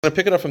I'm going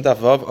to pick it up from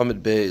Daf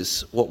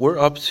Yomi. What we're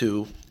up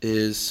to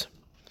is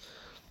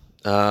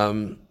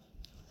 7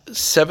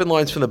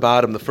 lines from the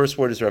bottom. The first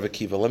word is Rav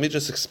Akiva. Let me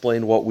just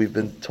explain what we've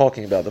been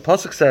talking about. The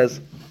pasuk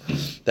says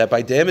that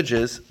by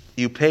damages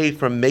you pay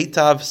from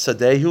meitav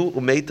sadehu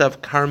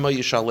umeitav karma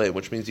yishaleh,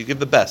 which means you give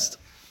the best.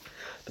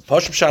 The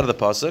pashut shot of the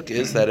pasuk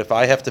is that if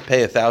I have to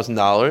pay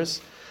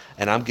 $1,000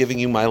 and I'm giving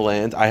you my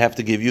land, I have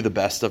to give you the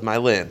best of my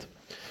land.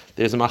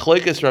 There's a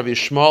machlokes Rav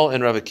Yishmael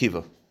and Rav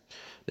Akiva.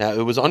 Now,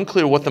 it was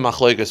unclear what the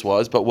machlokes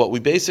was, but what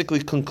we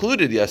basically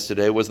concluded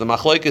yesterday was the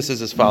machlokes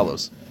is as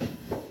follows.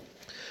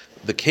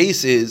 The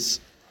case is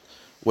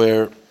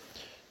where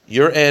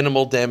your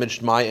animal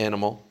damaged my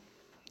animal,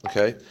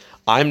 okay?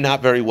 I'm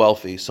not very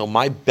wealthy, so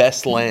my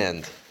best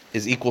land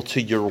is equal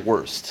to your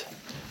worst.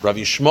 Rav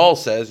Yishmael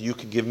says, you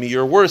could give me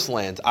your worst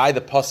land.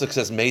 The pasuk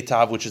says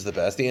meitav, which is the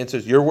best. The answer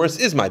is, your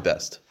worst is my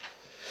best.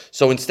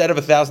 So instead of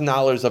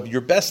 $1,000 of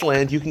your best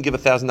land, you can give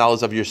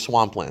 $1,000 of your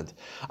swampland.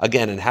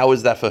 Again, and how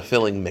is that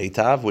fulfilling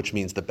meitav, which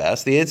means the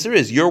best? The answer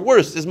is, your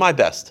worst is my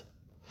best.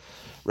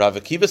 Rav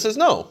Akiva says,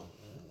 no,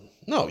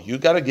 you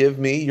got to give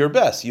me your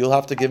best. You'll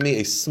have to give me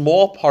a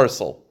small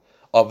parcel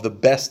of the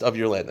best of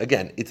your land.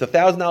 Again, it's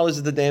 $1,000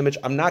 is the damage.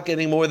 I'm not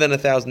getting more than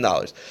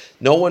 $1,000.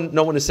 No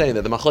one is saying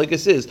that. The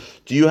machlokes is,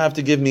 do you have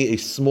to give me a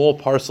small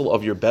parcel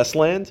of your best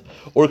land,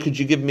 or could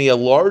you give me a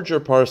larger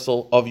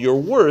parcel of your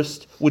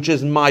worst, which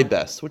is my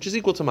best, which is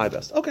equal to my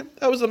best? Okay,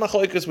 that was the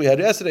machlokes we had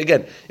yesterday.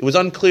 Again, it was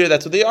unclear.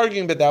 That's what they're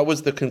arguing, but that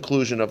was the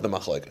conclusion of the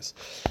machlokes.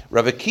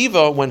 Rav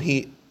Akiva, when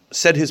he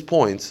said his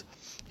points,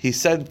 he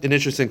said an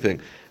interesting thing.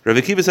 Rav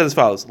Akiva said as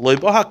follows: Lo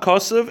boha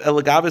kosev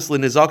elagavis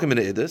linizakim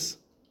inedis.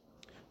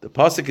 The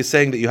pasuk is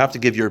saying that you have to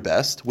give your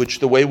best, which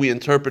the way we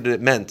interpreted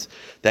it meant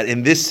that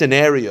in this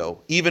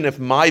scenario, even if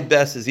my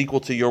best is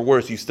equal to your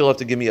worst, you still have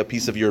to give me a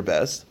piece of your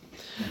best.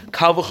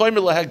 Kal v'chomer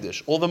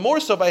lehegdish. All the more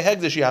so by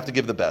hegdish, you have to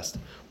give the best.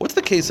 What's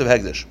the case of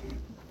hegdish?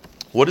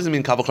 What does it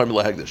mean, kal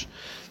v'chomer lehegdish?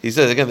 He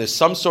says, again, there's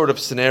some sort of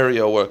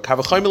scenario where kal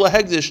v'chomer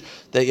lehegdish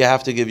that you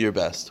have to give your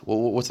best. Well,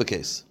 what's the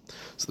case?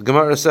 So the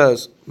Gemara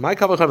says, my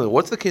kal v'chomer,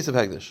 what's the case of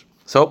hegdish?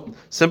 So,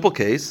 simple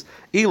case,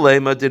 the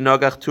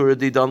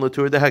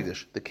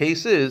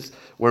case is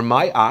where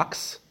my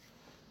ox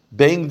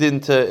banged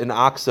into an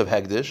ox of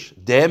Hegdish,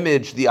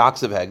 damaged the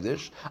ox of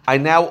Hegdish. I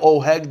now owe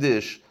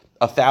Hegdish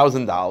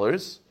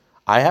 $1,000.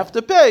 I have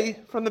to pay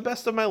from the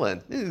best of my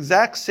land. The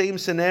exact same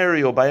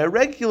scenario by a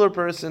regular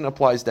person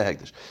applies to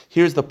Hegdish.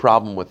 Here's the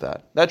problem with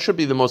that. That should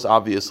be the most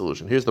obvious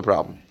solution. Here's the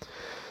problem.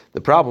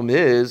 The problem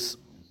is,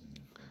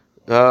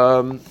 the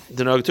problem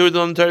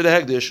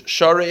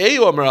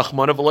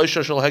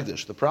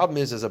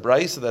is, there's a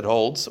brisa that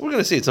holds, we're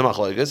going to see it's a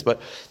machlokes,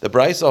 but the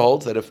brisa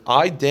holds that if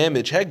I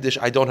damage hegdish,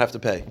 I don't have to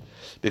pay.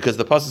 Because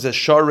the pasuk says,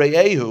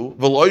 Share'ehu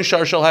v'lo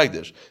shar shel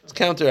hegdish. It's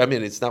counter,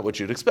 it's not what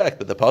you'd expect,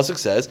 but the pasuk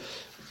says,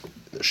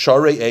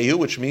 Share'ehu,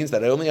 which means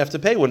that I only have to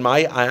pay when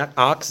my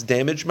ox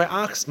damaged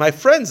my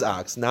friend's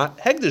ox, not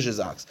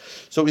Hegdish's ox.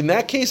 So in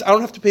that case, I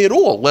don't have to pay at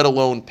all, let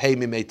alone pay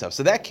me meitav.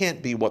 So that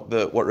can't be what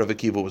Rav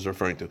Akiva was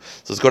referring to.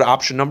 So let's go to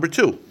option number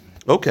 2.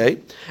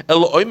 Okay.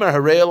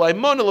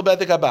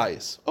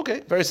 Okay,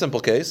 very simple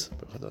case.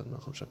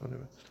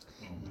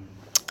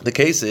 The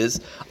case is,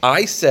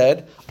 I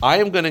said, I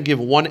am going to give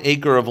 1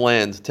 acre of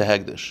land to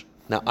Hegdish.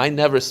 Now, I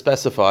never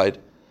specified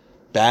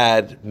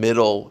bad,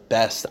 middle,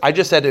 best. I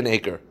just said an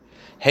acre.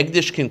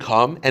 Hegdish can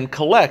come and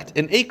collect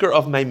an acre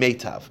of my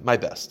meitav, my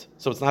best.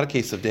 So it's not a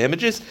case of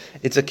damages.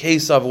 It's a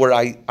case of where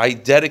I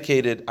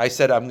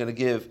said I'm going to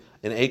give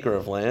an acre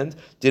of land,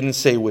 didn't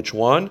say which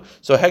one.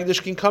 So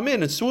Hegdish can come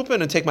in and swoop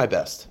in and take my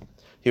best.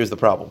 Here's the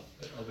problem.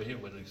 Over here,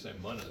 when you say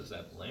mana, is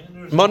that land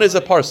or is Mana is a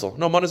parcel.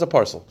 No, mana is a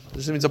parcel.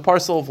 This means a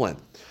parcel of land.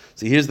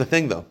 See, here's the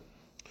thing though.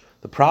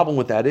 The problem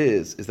with that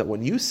is that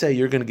when you say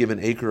you're going to give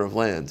an acre of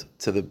land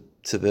to the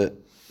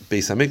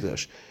Beis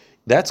Hamikdash,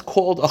 that's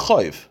called a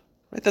chayv.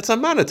 Right? That's a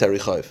monetary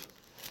chayv.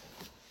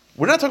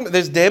 We're not talking about,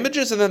 there's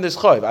damages and then there's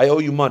chayv. I owe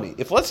you money.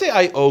 If let's say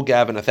I owe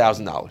Gavin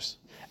 $1,000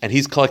 and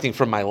he's collecting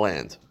from my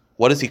land,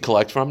 what does he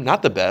collect from?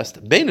 Not the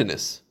best,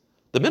 beinanis,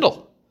 the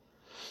middle.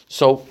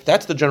 So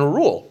that's the general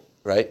rule,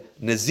 right?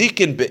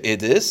 Nezikin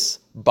be'idis,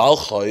 bal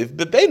chayv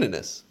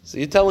be'beinanis. So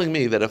you're telling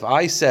me that if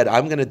I said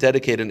I'm going to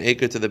dedicate an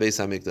acre to the Beis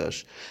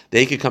Hamikdash,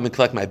 they could come and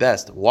collect my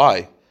best.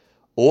 Why?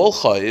 All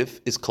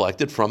chayv is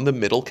collected from the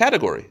middle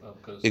category,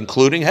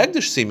 including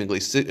Hegdish seemingly.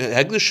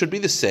 Hegdish should be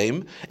the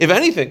same. If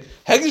anything,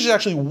 Hegdish is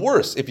actually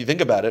worse if you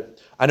think about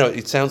it. I know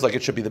it sounds like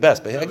it should be the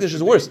best, but Hegdish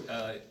is worse.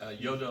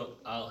 Yodo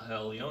al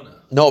hel Yona.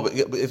 No, but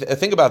if I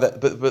think about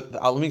that, but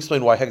let me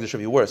explain why Hegdish should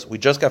be worse. We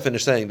just got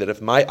finished saying that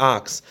if my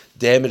ox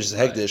damages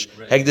Hegdish,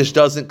 Hegdish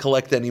doesn't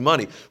collect any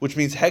money, which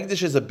means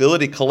Hegdish's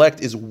ability to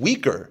collect is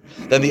weaker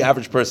than the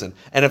average person.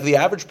 And if the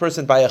average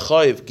person by a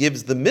chayiv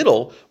gives the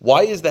middle,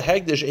 why is the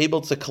Hegdish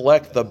able to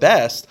collect the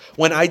best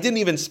when I didn't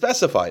even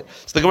specify it?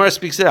 So the Gemara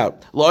speaks it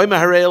out.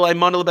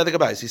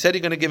 He said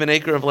you're going to give an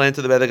acre of land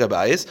to the Bedek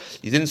Habayis.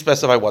 You didn't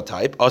specify what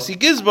type. Asi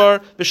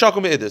Gizbar,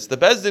 B'shakum Idis. The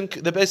Beis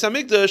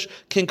Hamikdash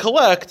hegdish can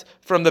collect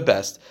from the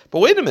best. But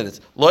wait a minute,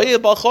 lo yeh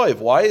bal chayiv.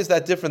 Why is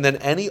that different than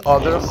any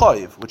other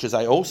chayiv? Which is,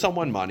 I owe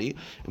someone money.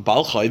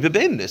 Bal chayiv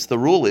b'beinis. The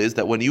rule is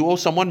that when you owe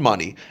someone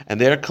money and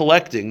they're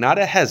collecting not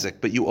a hezek,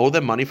 but you owe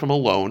them money from a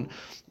loan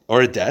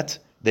or a debt,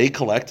 they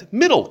collect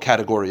middle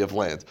category of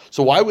land.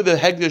 So why would the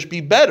hegdish be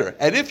better?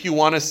 And if you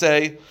want to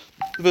say,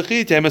 and if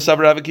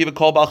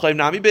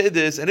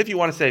you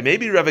want to say,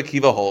 maybe Rav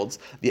Akiva holds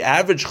the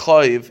average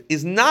chayiv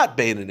is not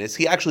beinanis.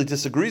 He actually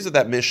disagrees with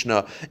that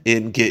Mishnah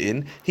in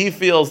Gittin. He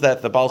feels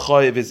that the bal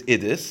chayiv is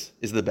idis,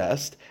 is the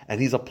best,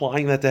 and he's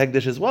applying that to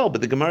hegdish as well.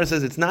 But the Gemara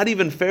says it's not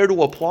even fair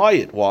to apply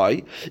it.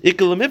 Why? We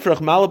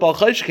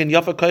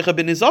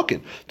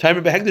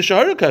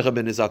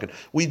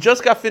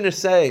just got finished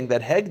saying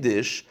that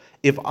hegdish,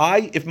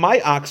 if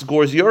my ox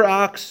gores your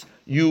ox,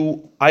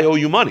 I owe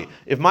you money.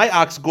 If my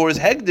ox gores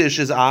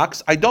Hegdish's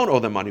ox, I don't owe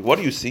them money. What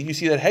do you see? You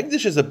see that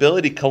Hegdish's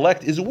ability to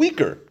collect is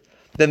weaker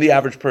than the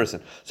average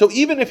person. So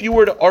even if you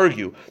were to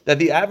argue that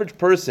the average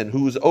person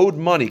who's owed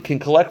money can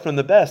collect from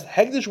the best,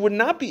 Hegdish would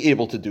not be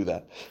able to do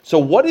that. So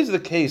what is the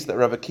case that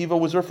Rav Akiva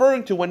was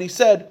referring to when he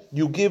said,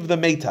 you give the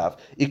meitav?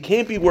 It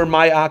can't be where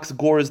my ox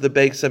gores the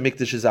Beis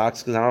Hamikdash's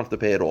ox because I don't have to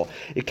pay at all.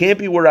 It can't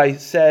be where I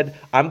said,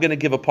 I'm going to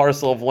give a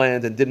parcel of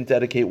land and didn't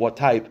dedicate what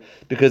type,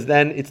 because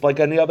then it's like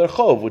any other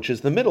chov, which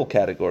is the middle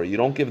category. You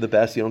don't give the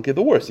best, you don't give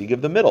the worst, you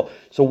give the middle.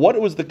 So what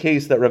was the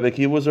case that Rav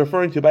Akiva was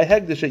referring to by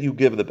Hegdish, that you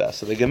give the best?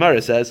 So the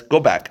Gemara says,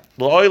 go back. Go back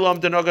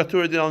to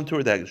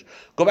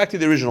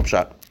the original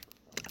pshat.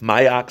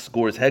 My ox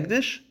gores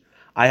Hegdish,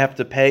 I have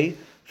to pay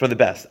for the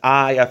best.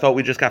 I thought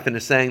we just got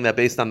finished saying that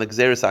based on the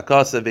Gzeres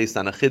Akasa, based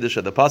on a Chiddush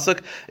of the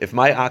Pasuk, if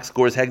my ox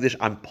gores Hegdish,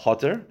 I'm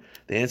potter.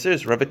 The answer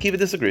is Rav Akiva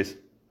disagrees.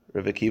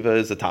 Rav Akiva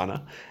is a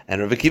Tana,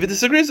 and Rav Akiva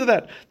disagrees with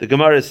that. The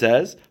Gemara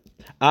says,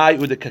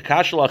 and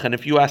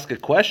if you ask a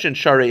question,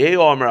 I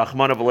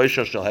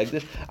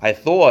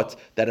thought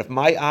that if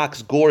my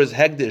ox gores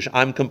Hegdish,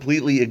 I'm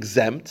completely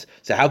exempt.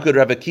 So how could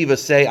Rav Akiva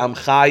say I'm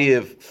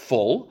chayiv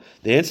full?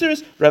 The answer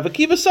is Rav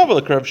Akiva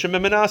savalak, Rav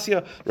Shimon ben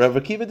Asya. Rav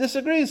Akiva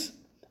disagrees.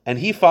 And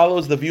he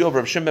follows the view of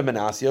Rav Shimon ben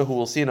Asya, who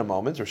we'll see in a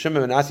moment. Rav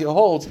Shimon ben Asya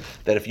holds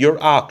that if your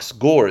ox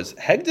gores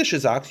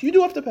Hegdish's ox, you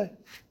do have to pay.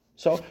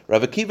 So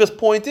Rav Akiva's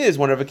point is,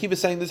 when Rav Akiva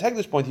is saying this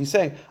Hegdish point, he's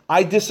saying,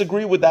 I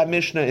disagree with that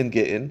Mishnah in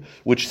Gittin,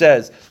 which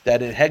says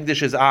that in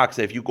Hegdish's ox,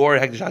 if you gore a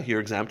Hegdish ox, you're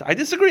exempt. I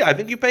disagree. I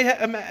think you pay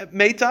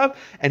meitav,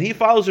 and he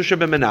follows Rav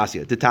Shimon ben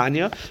Asya.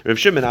 Titania, Rav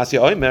Shimon ben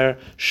Asya oimer,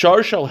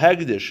 shar shel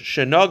Hegdish,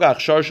 shenogach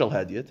shar shel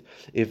hedyot.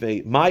 If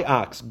my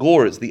ox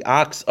gores the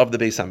ox of the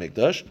Beis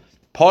Hamikdash,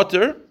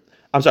 potter.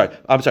 I'm sorry.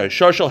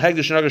 Shar shel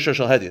Hegdish, shenogach shar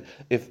shel hedyot.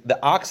 If the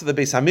ox of the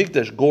Beis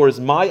Hamikdash gores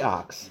my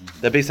ox,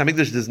 the Beis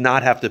Hamikdash does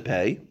not have to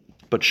pay.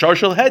 But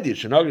sharshal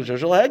hedish,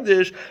 sharshal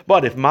hegdish.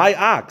 But if my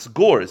ox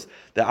gores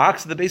the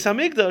ox of the Beis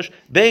Hamikdash,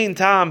 bein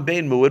tam,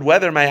 bein muad,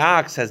 whether my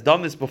ox has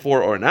done this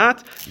before or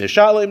not,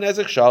 mishalim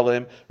nezek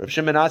shalim. Rav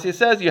Shimon Asya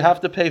says you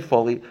have to pay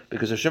fully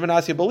because Rav Shimon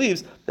Asya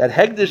believes that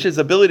hegdish's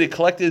ability to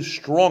collect is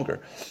stronger.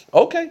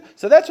 Okay,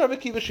 so that's Rav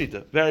Akiva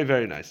Shita. Very,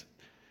 very nice.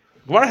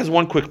 Gemara has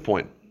one quick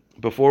point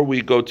before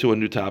we go to a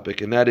new topic,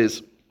 and that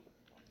is,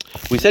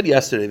 we said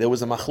yesterday there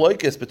was a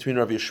machlokes between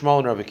Rav Yishmael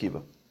and Rav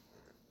Akiva.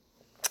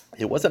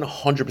 It wasn't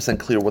 100%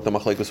 clear what the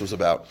machlokes was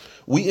about.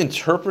 We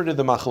interpreted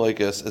the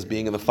machlokes as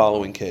being in the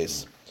following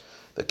case.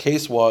 The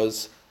case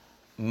was,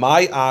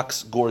 my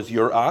ox gores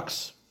your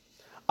ox.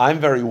 I'm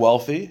very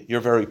wealthy.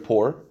 You're very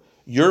poor.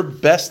 Your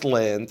best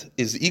land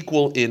is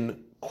equal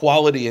in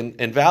quality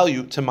and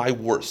value to my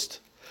worst.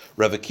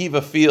 Rav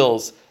Akiva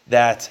feels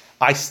that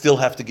I still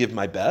have to give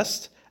my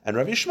best. And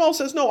Rav Yishmael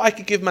says, no, I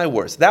could give my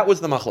worst. That was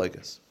the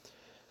machlokes.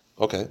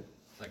 Okay.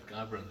 It's like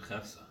Gabra and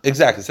Chefsa.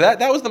 Exactly. So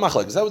that was the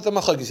machlokes. That was the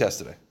machlokes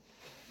yesterday.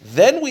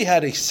 Then we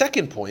had a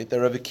second point that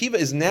Rav Akiva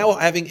is now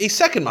having a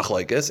second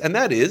machlokes, and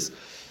that is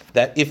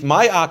that if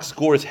my ox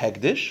gores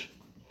Hegdish,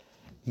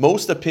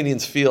 most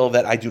opinions feel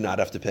that I do not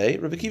have to pay.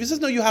 Rav Akiva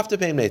says, no, you have to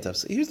pay meitav.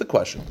 So here's the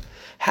question.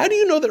 How do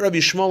you know that Rabbi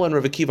Shmuel and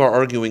Rav Akiva are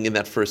arguing in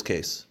that first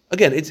case?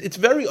 Again, it's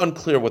very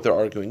unclear what they're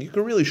arguing. You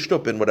can really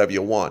shtup in whatever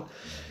you want.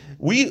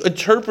 We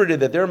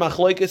interpreted that their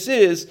machlokes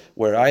is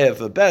where I have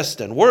the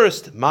best and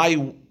worst. My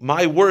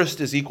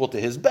worst is equal to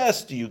his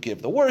best. You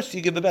give the worst,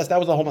 you give the best. That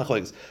was the whole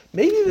machlokes.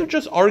 Maybe they're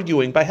just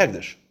arguing by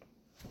Hegdish.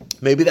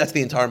 Maybe that's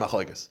the entire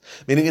machlokes.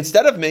 Meaning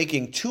instead of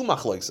making two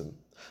machlokes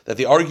that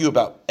they argue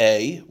about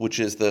A, which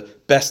is the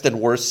best and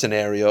worst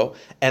scenario,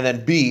 and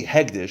then B,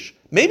 Hegdish,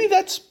 maybe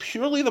that's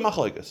purely the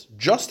machlokes,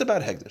 just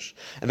about Hegdish.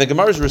 And the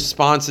Gemara's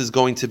response is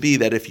going to be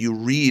that if you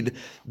read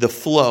the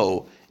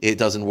flow, it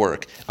doesn't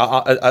work.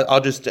 I'll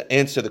just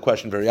answer the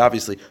question very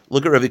obviously.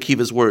 Look at Rav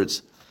Akiva's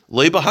words.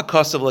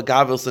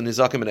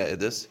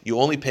 You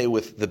only pay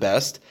with the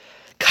best.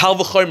 Kal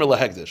v'chomer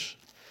lahegdish.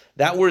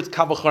 That word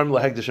kal v'chomer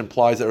lahegdish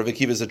implies that Rav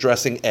Akiva is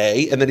addressing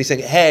A, and then he's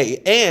saying,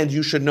 hey, and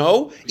you should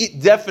know,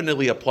 it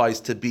definitely applies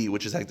to B,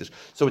 which is hegdish.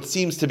 So it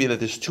seems to be that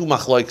there's two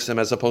machlokes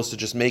as opposed to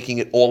just making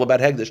it all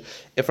about hegdish.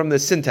 And from the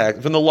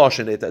syntax, from the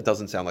lashon, it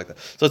doesn't sound like that.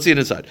 So let's see it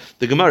inside.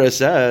 The Gemara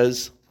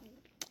says,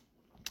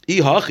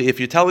 If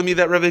you're telling me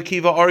that Rabbi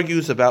Akiva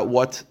argues about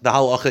what the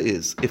halacha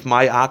is, if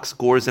my ox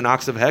gores an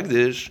ox of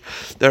hegdish,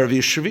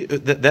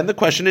 then the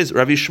question is,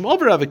 Rabbi Shmuel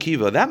Rabbi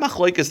Akiva, that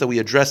machlokes that we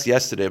addressed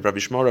yesterday of Rabbi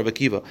Shmuel Rabbi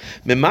Akiva,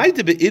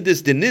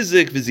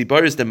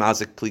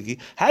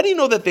 how do you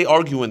know that they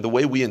argue in the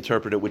way we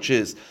interpret it, which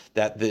is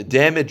that the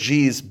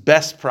damagee's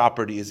best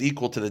property is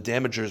equal to the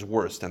damager's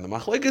worst? And the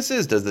machlokes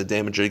is, does the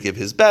damager give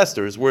his best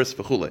or his worst?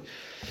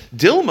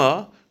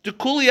 Dilma,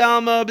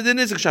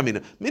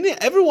 meaning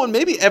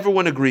maybe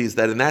everyone agrees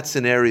that in that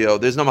scenario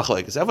there's no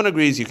machlokes. Everyone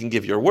agrees you can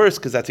give your worst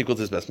because that's equal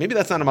to his best. Maybe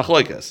that's not a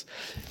machlokes.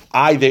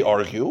 They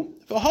argue.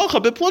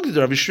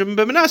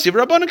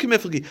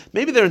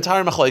 Maybe their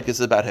entire machlokes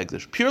is about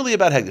hegdish, purely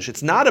about hegdish.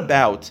 It's not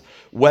about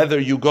whether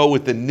you go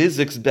with the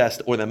nizik's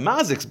best or the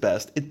mazik's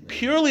best. It's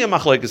purely a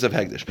machlokes of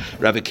hegdish.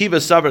 Rav Akiva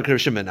savar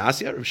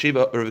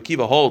Rav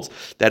Akiva holds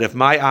that if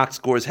my ox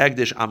scores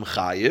hegdish, I'm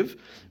chayiv.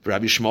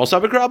 Rabbi Shmuel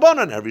savar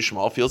Rabbanan, and Rabbi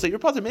Shmuel feels that you're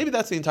potter. Maybe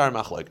that's the entire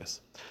machlokes.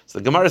 So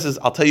the Gemara says,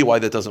 I'll tell you why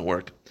that doesn't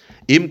work.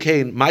 Im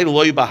kain my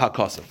loiba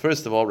hakosef.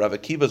 First of all, Rav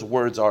Akiva's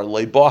words are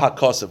loiba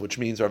hakosef, which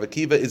means Rav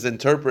Akiva is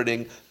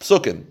interpreting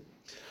psukim.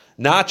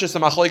 Not just a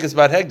machlokes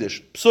about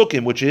hegdish,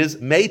 psukim, which is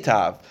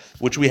meitav,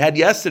 which we had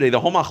yesterday. The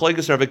whole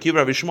machlokes Rav Akiva,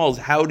 Rav Shmuel is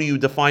how do you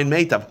define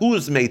meitav? Who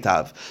is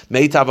meitav?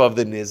 Meitav of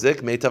the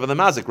nizik, meitav of the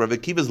mazik. Rav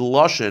Akiva's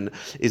lashon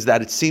is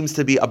that it seems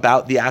to be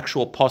about the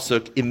actual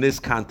pasuk in this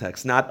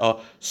context, not a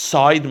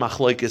side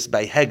machlokes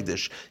by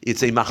hegdish.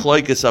 It's a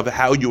machlokes of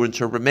how you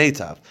interpret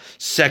meitav.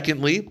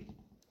 Secondly,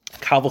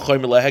 Kal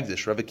v'chomer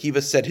lehegdish. Rabbi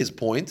Akiva said his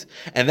point,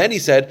 and then he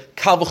said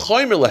Kal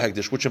v'chomer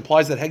lehegdish, which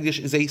implies that hegdish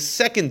is a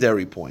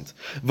secondary point.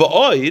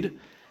 V'oid,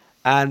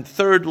 and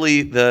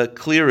thirdly, the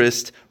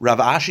clearest, Rav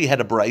Ashi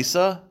had a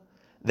brisa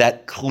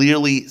that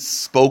clearly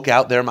spoke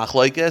out their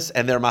machlokes,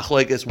 and their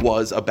machlokes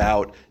was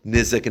about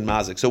nizik and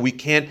mazik. So we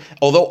can't,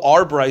 although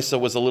our brisa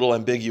was a little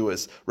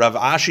ambiguous, Rav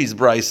Ashi's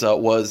brisa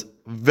was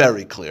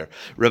very clear.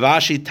 Rav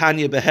Ashi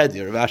Tanya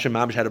Behedir. Rav Ashi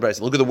Mamish had a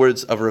brisa. Look at the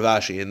words of Rav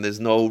Ashi, and there's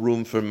no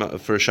room for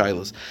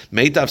shilas.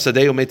 Meitav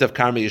sadeu, meitav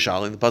karma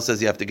yishalim. The pasuk says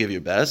you have to give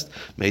your best.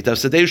 Meitav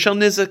sadeu shall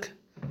nizik.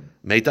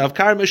 Meitav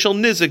karma shall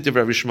nizik to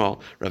Rav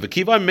Shmuel. Rav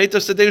Akiva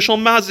meitav sadeu shall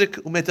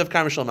mazik. Meitav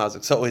karma shall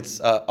mazik. So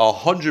it's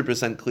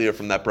 100% clear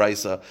from that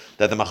brisa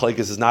that the machlokes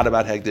is not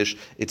about hegdish.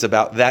 It's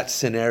about that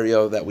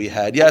scenario that we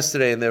had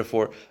yesterday, and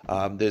therefore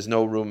there's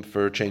no room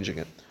for changing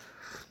it.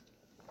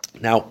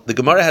 Now the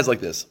Gemara has like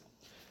this.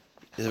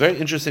 It's a very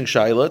interesting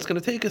shaila. It's going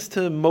to take us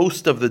to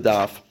most of the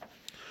daf.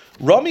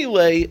 Rami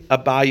le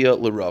Abaya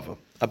l'Rava.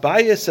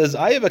 Abaya says,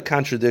 I have a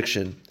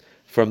contradiction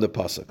from the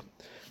pasuk.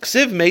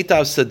 Ksiv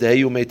meitav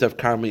sadeu meitav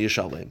karma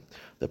yishalem.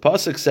 The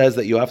pasuk says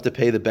that you have to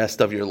pay the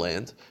best of your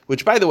land,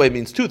 which, by the way,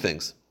 means two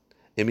things.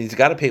 It means you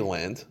got to pay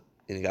land,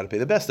 and you got to pay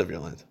the best of your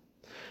land.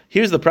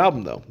 Here's the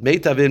problem, though.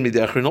 Meitavin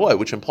midechrinoy,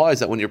 which implies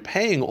that when you're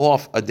paying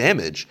off a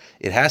damage,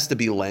 it has to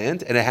be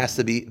land, and it has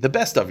to be the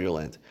best of your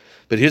land.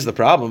 But here's the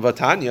problem.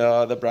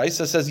 Vatanya, the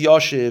Brisa says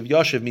Yoshiv.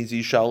 Yoshiv means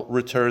you shall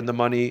return the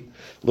money.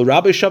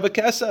 L'Rabbi shava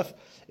kesef.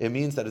 It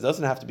means that it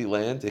doesn't have to be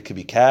land. It could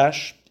be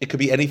cash. It could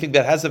be anything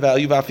that has a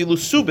value. Vafilu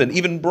subin,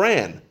 even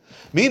bran.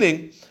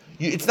 Meaning,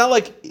 it's not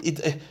like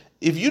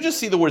if you just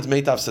see the words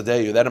meitav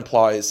sadeu, that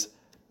implies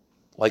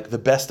like the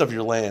best of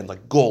your land,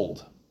 like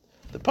gold.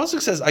 The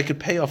pasuk says I could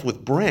pay off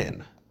with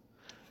bran.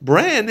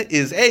 Bran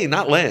is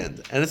not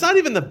land, and it's not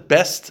even the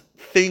best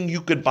thing you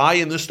could buy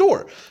in the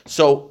store.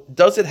 So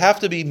does it have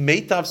to be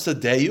meitav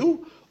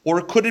sadeu,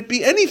 or could it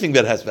be anything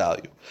that has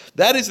value?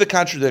 That is the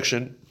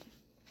contradiction,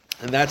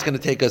 and that's going to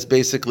take us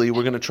basically,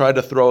 we're going to try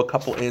to throw a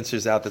couple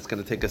answers out that's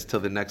going to take us to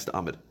the next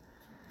Amid.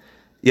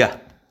 Yeah.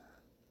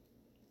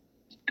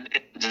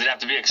 Does it have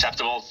to be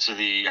acceptable to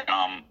the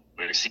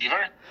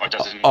receiver, or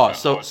does it?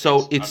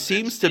 So it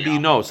seems to be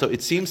no. So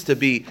it seems to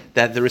be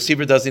that the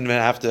receiver doesn't even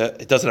have to.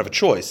 It doesn't have a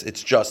choice.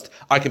 It's just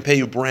I can pay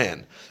you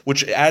bran,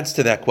 which adds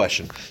to that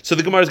question. So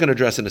the Gemara is going to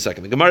address in a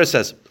second. The Gemara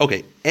says,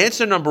 okay,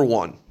 answer number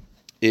one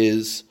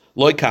is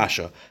loy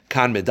kasha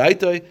kan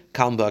medaitoi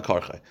kan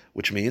ba'karchai,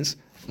 which means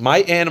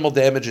my animal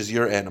damages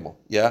your animal.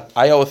 Yeah,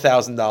 I owe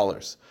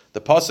 $1,000.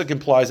 The pasuk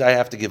implies I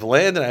have to give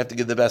land and I have to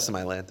give the best of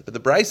my land. But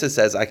the Brisa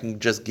says I can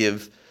just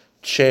give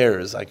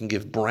shares, I can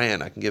give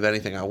bran, I can give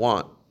anything I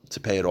want to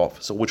pay it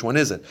off. So which one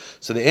is it?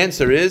 So the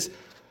answer is,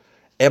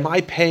 am I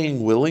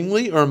paying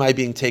willingly or am I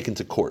being taken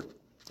to court?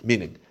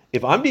 Meaning,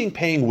 if I'm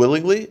paying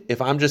willingly,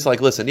 if I'm just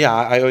like, listen, yeah,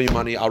 I owe you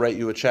money, I'll write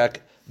you a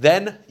check,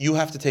 then you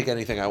have to take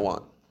anything I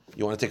want.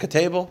 You want to take a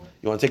table?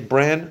 You want to take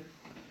bran?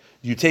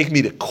 You take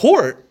me to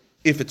court,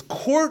 if it's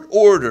court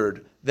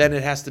ordered, then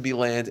it has to be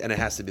land and it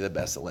has to be the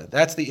best of land.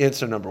 That's the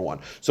answer number one.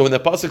 So when the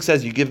pasuk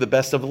says you give the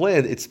best of the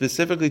land, it's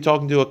specifically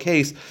talking to a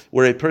case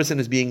where a person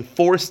is being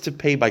forced to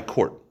pay by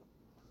court.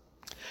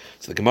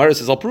 So the Gemara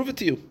says, I'll prove it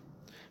to you.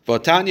 The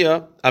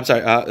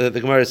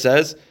Gemara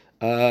says,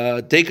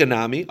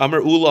 Dekanami,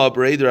 Amar Ula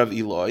Breder of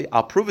Eloi.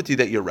 I'll prove it to you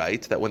that you're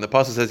right, that when the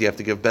pasuk says you have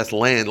to give best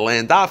land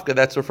dafka,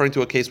 that's referring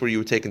to a case where you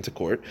were taken to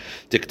court.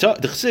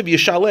 Dechsiv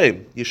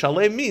Yishalem.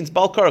 Yishalem means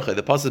Bal Karcha.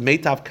 The pasuk says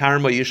Meitav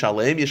Karma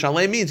Yishalem.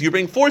 Yishalem means you're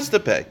being forced to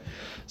pay.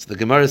 So the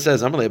Gemara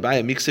says, Amalei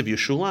Abaya Miksiv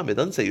Yeshulam. It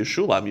doesn't say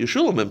Yeshulam.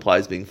 Yeshulam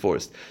implies being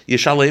forced.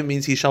 Yeshalem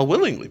means he shall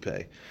willingly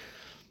pay.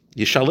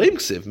 Yeshalem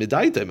ksiv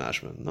midaita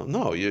mashma.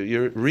 No,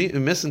 you're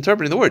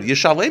misinterpreting the word.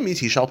 Yeshalem means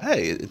he shall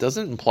pay. It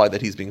doesn't imply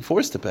that he's being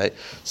forced to pay.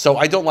 So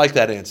I don't like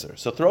that answer.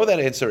 So throw that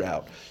answer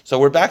out. So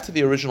we're back to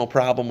the original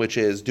problem, which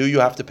is, do you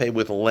have to pay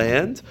with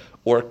land,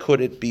 or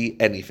could it be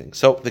anything?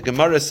 So the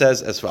Gemara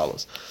says as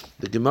follows.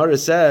 The Gemara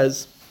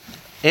says,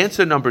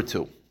 answer number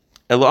 2.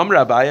 Elo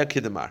amra Abaya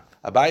kidamar.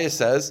 Abaya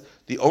says,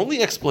 the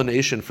only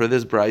explanation for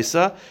this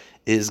brisa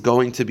is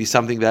going to be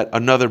something that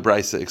another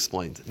brisa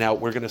explained. Now,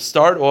 we're going to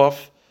start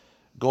off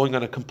going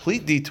on a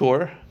complete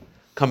detour,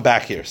 come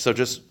back here. So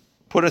just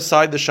put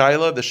aside the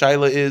shaila. The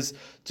shaila is,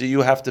 do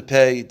you have to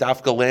pay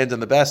dafka land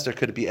and the best, or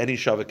could it be any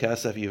shavak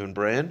kesef, even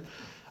bran?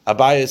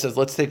 Abaya says,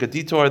 let's take a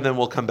detour and then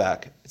we'll come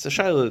back. It's a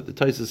shaila. The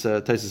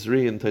Taisus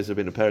Ri and Taisus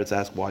Ben Peretz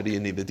ask, why do you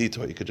need the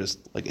detour? You could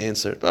just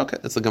answer it. But okay,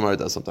 that's the Gemara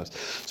does sometimes.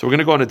 So we're going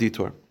to go on a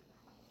detour.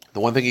 The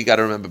one thing you got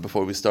to remember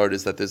before we start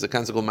is that there's a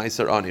concept called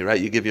meiser ani,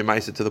 right? You give your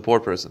meiser to the poor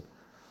person.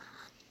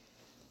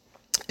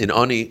 An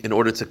ani, in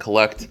order to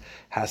collect,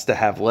 has to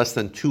have less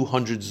than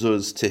 200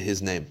 zuz to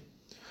his name.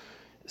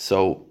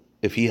 So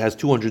if he has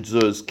 200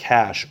 zuz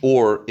cash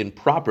or in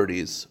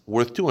properties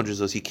worth 200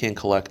 zuz, he can't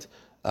collect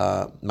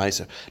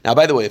meiser. Now,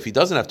 by the way, if he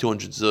doesn't have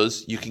 200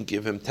 zuz, you can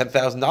give him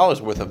 $10,000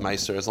 worth of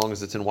meiser as long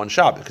as it's in one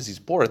shop, because he's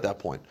poor at that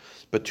point.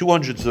 But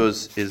 200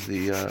 zuz is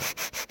the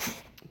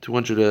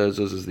 200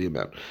 zuz is the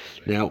amount.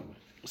 Now,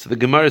 so the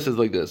Gemara says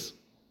like this: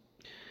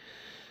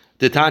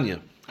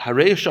 Titania.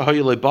 Let's say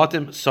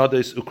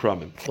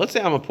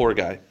I'm a poor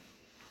guy.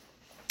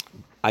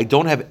 I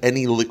don't have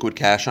any liquid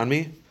cash on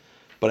me,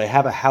 but I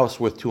have a house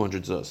worth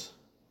 200 zuz.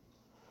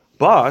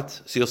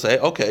 But, so you'll say,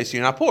 okay, so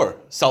you're not poor.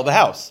 Sell the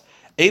house.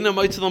 I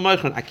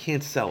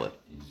can't sell it.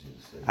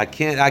 I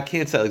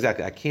can't sell it.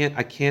 Exactly.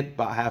 I can't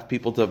have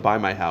people to buy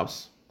my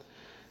house.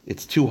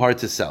 It's too hard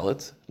to sell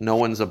it. No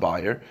one's a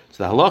buyer.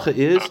 So the halacha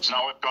is... That's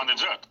not what God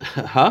did.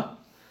 Huh?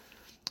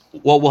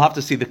 Well, we'll have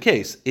to see the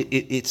case.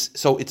 It's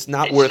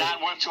not worth... It's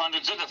not worth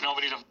 200 zuz if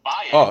nobody's to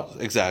buy it. Oh,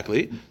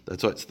 exactly.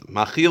 That's what it's...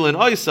 Machil and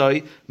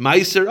oisai,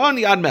 meiser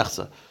ani ad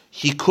mechsa.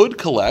 He could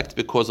collect,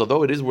 because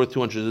although it is worth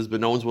 200 zuz, but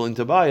no one's willing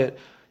to buy it,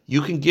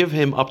 you can give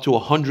him up to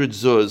 100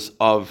 zuz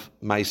of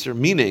meiser,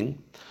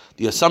 meaning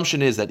the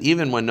assumption is that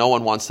even when no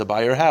one wants to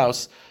buy your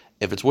house,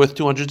 if it's worth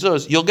 200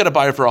 zuz, you'll get a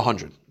buyer for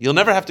 100. You'll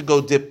never have to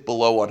go dip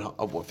below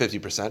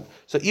 50%.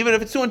 So even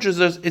if it's 200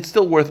 zuz, it's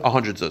still worth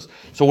 100 zuz.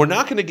 So we're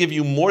not going to give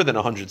you more than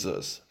 100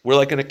 zuz.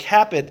 We're going to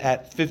cap it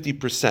at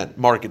 50%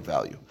 market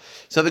value.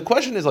 So the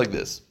question is like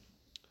this.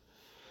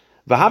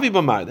 Vahavi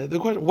b'mar, the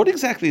question, what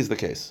exactly is the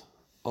case?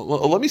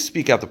 Well, let me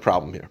speak out the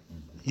problem here.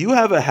 You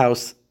have a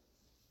house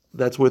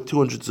that's worth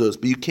 200 zuz,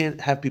 but you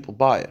can't have people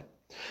buy it.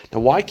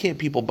 Now, why can't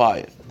people buy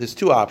it? There's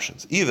two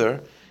options.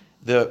 Either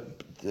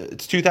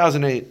it's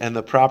 2008 and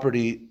the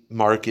property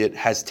market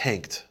has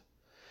tanked,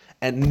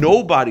 and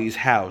nobody's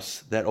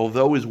house that,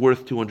 although is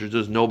worth 200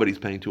 zuz, nobody's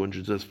paying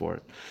 200 zuz for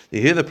it. You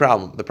hear the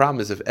problem? The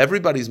problem is if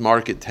everybody's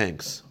market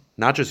tanks,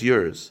 not just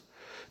yours,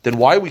 then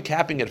why are we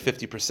capping at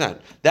 50%?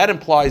 That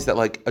implies that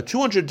like a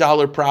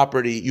 $200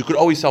 property you could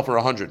always sell for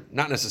 100.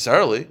 Not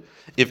necessarily.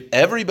 If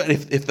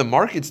the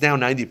market's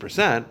down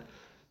 90%,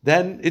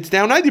 then it's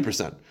down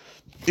 90%.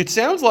 It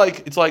sounds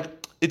like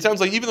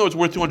even though it's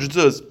worth 200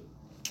 zuz,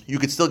 you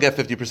could still get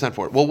 50%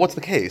 for it. Well, what's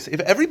the case? If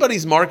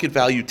everybody's market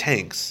value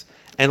tanks,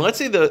 and let's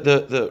say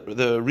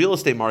the real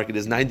estate market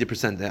is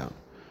 90% down,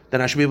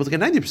 then I should be able to get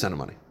 90% of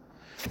money.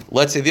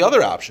 Let's say the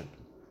other option.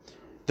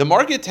 The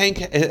market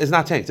is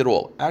not tanked at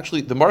all.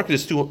 Actually, the market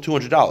is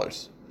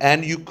 $200,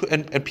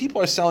 and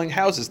people are selling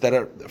houses that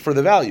are for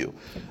the value,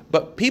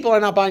 but people are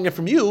not buying it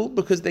from you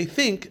because they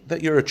think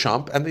that you're a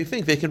chump and they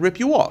think they can rip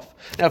you off.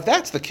 Now, if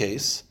that's the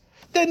case,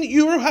 then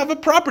you have a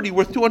property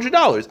worth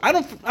 $200. I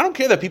don't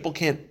care that people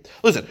can't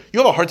listen. You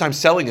have a hard time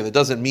selling it. It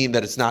doesn't mean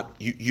that it's not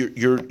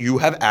you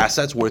have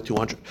assets worth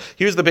 $200.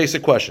 Here's the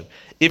basic question: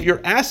 if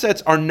your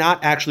assets are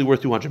not actually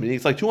worth $200, meaning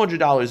it's like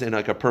 $200 in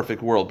like a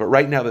perfect world, but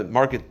right now the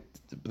market,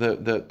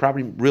 the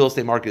property real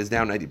estate market is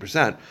down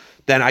 90%,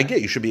 then I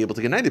get you should be able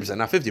to get 90%,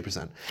 not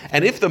 50%.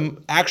 And if the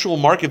actual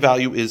market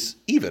value is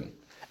even,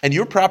 and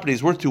your property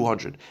is worth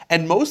 200,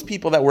 and most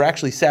people that were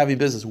actually savvy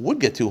business would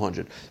get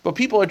 200, but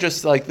people are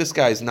just like, this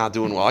guy's not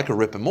doing well, I could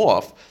rip him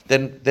off,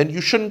 then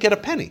you shouldn't get a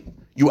penny.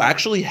 You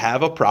actually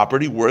have a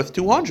property worth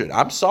 200.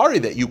 I'm sorry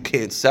that you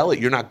can't sell it.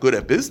 You're not good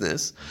at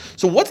business.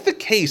 So what's the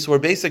case where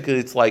basically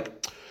it's like,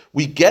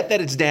 we get that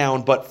it's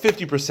down, but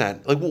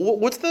 50%. Like,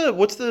 what's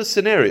the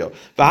scenario?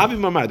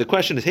 The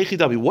question is,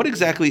 what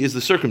exactly is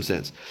the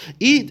circumstance?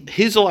 If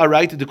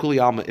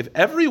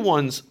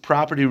everyone's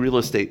property real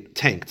estate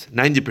tanked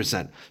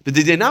 90%, and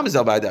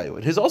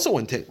his also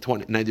went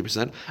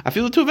 90%, I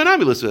feel it too.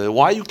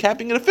 Why are you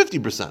capping it at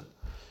 50%?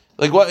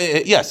 Like, what?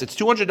 Yes, it's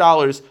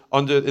 $200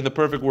 in the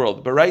perfect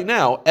world, but right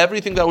now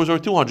everything that was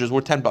worth 200 is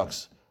worth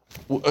 $10.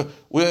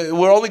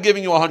 We're only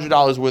giving you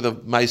 $100 worth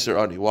of meiser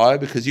ani. Why?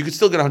 Because you could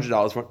still get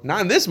 $100 for it.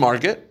 Not in this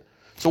market.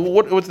 So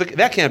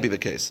that can't be the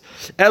case.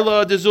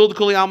 Ella dezul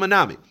kuli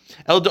almanami.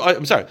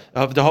 I'm sorry.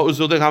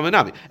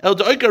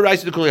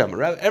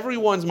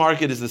 Everyone's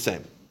market is the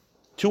same.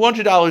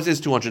 $200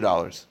 is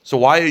 $200. So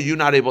why are you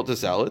not able to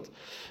sell it?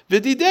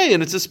 V'didei,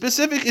 and it's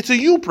a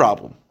you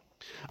problem.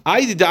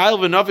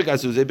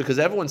 Because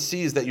everyone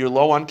sees that you're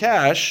low on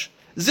cash.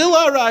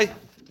 Zilarai.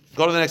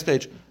 Go to the next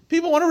page.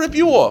 People want to rip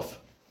you off.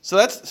 So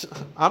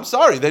I'm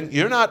sorry, then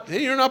you're not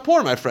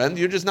poor, my friend.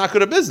 You're just not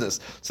good at business.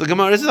 So the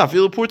Gemara says, I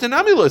feel poor to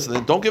Namulis,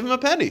 then don't give him a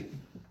penny.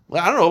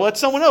 Well, I don't know, let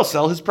someone else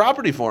sell his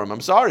property for him. I'm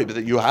sorry,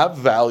 but you have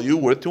value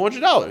worth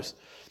 $200.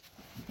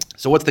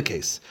 So what's the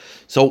case?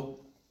 So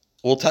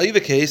we'll tell you the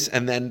case,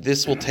 and then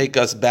this will take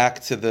us back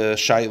to the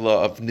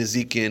shaila of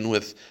Nizikin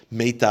with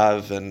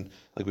Meitav, and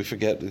we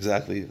forget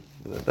exactly.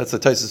 That's the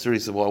Taisus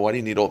reason. Well, why do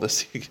you need all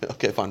this?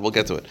 Okay, fine, we'll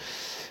get to it.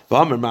 The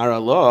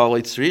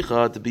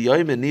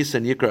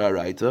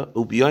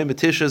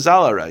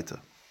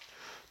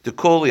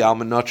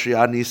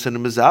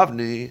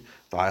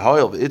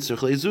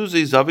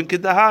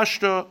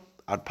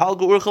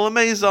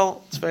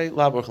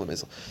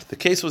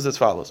case was as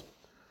follows.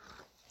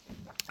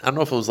 I don't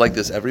know if it was like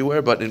this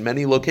everywhere, but in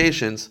many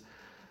locations,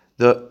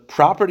 the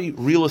property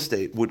real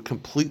estate would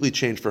completely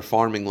change for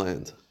farming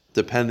land,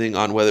 depending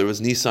on whether it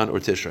was Nisan or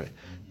Tishrei.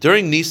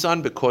 During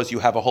Nisan, because you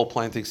have a whole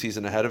planting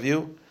season ahead of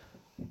you,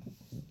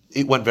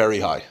 it went very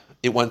high.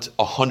 It went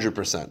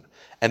 100%.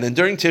 And then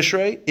during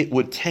Tishrei, it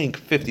would tank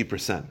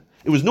 50%.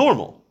 It was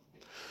normal.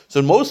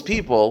 So most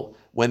people,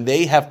 when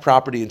they have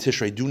property in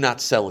Tishrei, do not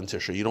sell in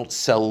Tishrei. You don't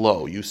sell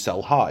low, you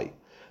sell high.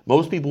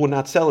 Most people would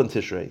not sell in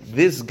Tishrei.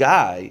 This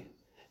guy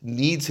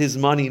needs his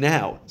money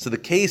now. So the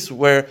case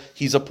where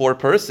he's a poor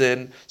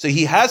person, so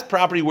he has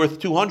property worth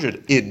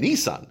 200 in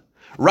Nisan.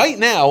 Right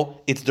now,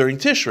 it's during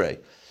Tishrei.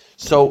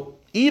 So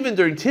even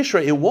during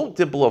Tishrei, it won't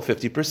dip below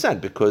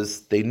 50%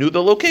 because they knew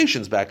the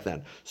locations back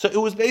then. So it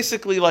was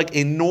basically like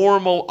a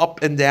normal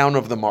up and down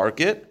of the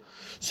market.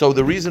 So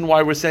the reason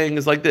why we're saying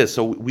is like this.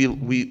 So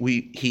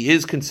he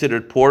is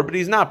considered poor, but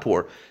he's not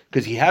poor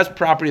because he has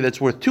property that's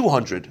worth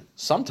 200.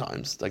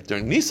 Sometimes, like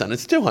during Nisan,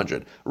 it's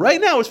 200.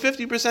 Right now, it's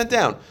 50%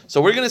 down.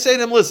 So we're going to say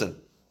to him, listen,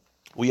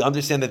 we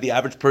understand that the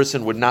average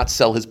person would not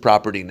sell his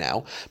property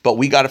now, but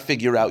we got to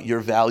figure out your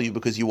value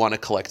because you want to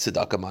collect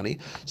tzedakah money.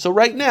 So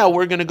right now,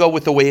 we're going to go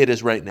with the way it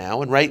is right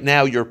now. And right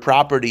now, your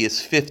property is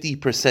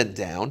 50%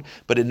 down,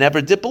 but it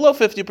never dipped below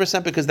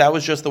 50% because that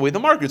was just the way the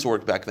markets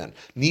worked back then.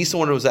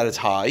 Nisan, when it was at its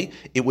high,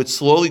 it would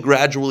slowly,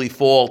 gradually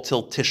fall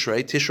till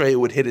Tishrei. Tishrei, it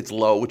would hit its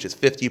low, which is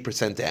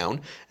 50%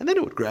 down, and then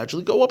it would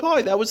gradually go up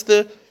high. That was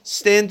the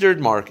standard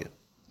market.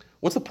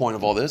 What's the point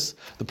of all this?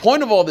 The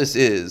point of all this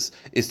is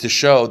to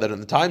show that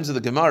in the times of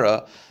the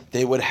Gemara,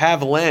 they would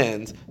have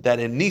land that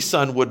in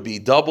Nisan would be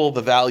double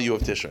the value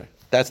of Tishrei.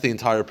 That's the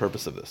entire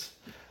purpose of this.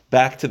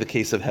 Back to the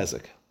case of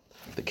Hezek.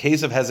 The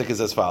case of Hezek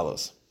is as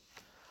follows.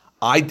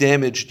 I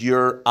damaged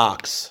your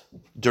ox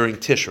during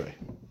Tishrei.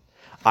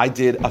 I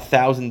did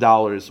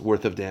 $1,000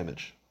 worth of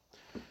damage.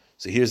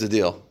 So here's the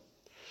deal.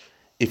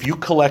 If you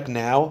collect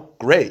now,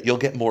 great, you'll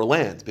get more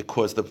land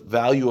because the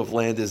value of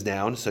land is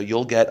down, so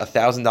you'll get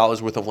 $1,000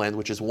 worth of land,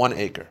 which is 1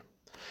 acre.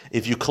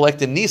 If you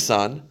collect in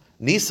Nisan,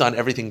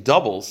 everything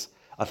doubles.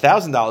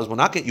 $1,000 will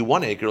not get you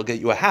 1 acre, it'll get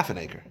you a half an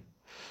acre.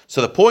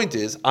 So the point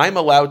is, I'm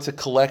allowed to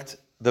collect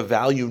the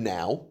value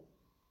now,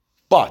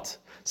 but,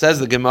 says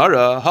the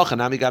Gemara,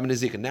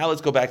 now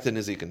let's go back to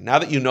Nizikin. Now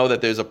that you know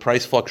that there's a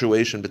price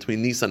fluctuation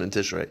between Nisan and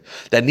Tishrei,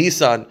 that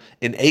Nisan,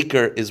 an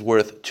acre is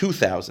worth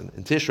 2,000,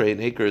 and Tishrei, an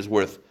acre is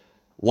worth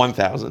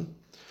 1,000.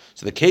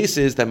 So the case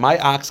is that my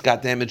ox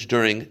got damaged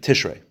during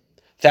Tishrei.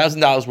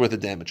 $1,000 worth of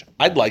damage.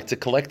 I'd like to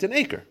collect an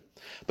acre.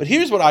 But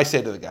here's what I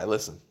say to the guy.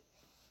 Listen.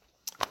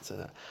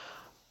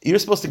 You're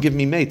supposed to give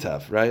me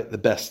Meitav, right? The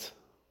best.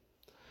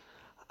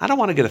 I don't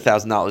want to get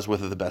 $1,000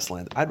 worth of the best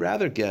land. I'd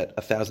rather get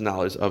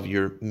 $1,000 of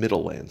your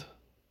middle land.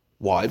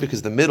 Why?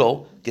 Because the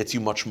middle gets you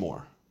much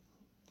more.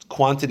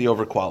 Quantity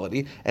over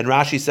quality. And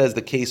Rashi says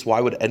the case, why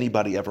would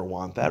anybody ever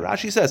want that?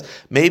 Rashi says,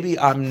 maybe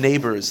I'm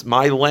neighbors,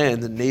 my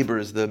land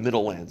neighbors the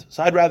middle land.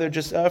 So I'd rather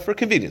just, for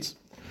convenience.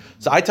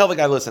 So I tell the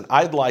guy, listen,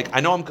 I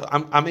know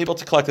I'm able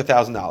to collect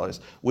 $1,000,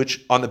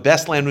 which on the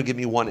best land would give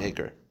me 1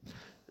 acre.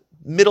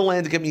 Middle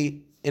land would give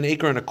me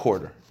 1.25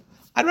 acres.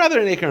 I'd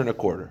rather 1.25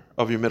 acres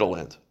of your middle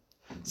land.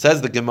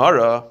 Says the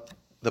Gemara,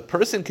 the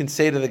person can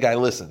say to the guy,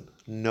 listen,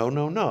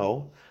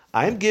 no,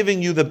 I'm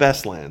giving you the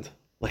best land.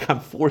 Like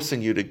I'm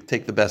forcing you to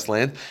take the best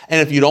land.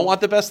 And if you don't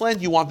want the best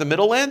land, you want the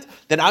middle land,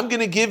 then I'm going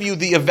to give you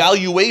the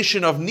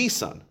evaluation of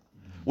Nisan,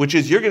 which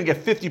is you're going to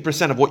get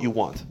 50% of what you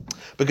want.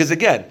 Because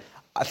again,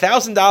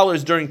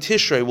 $1,000 during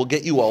Tishrei will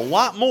get you a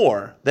lot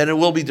more than it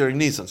will be during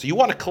Nisan. So you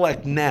want to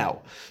collect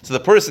now. So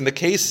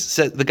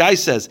the guy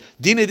says,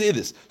 Dina did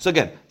this. So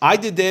again, I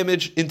did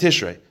damage in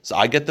Tishrei. So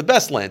I get the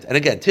best land. And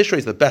again, Tishrei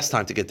is the best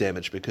time to get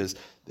damage because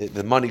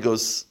the money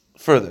goes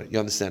further, you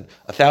understand?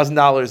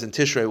 $1,000 in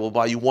Tishrei will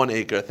buy you 1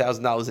 acre.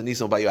 $1,000 in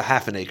Nisan will buy you a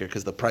half an acre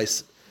because the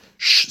price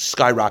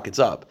skyrockets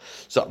up.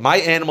 So my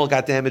animal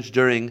got damaged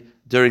during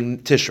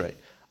Tishrei.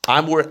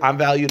 I'm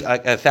valued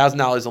at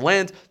 $1,000 of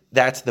land.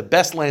 That's the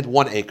best land,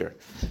 1 acre.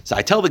 So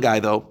I tell the guy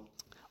though,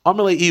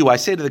 I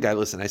say to the guy,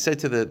 listen, I say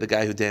to the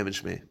guy who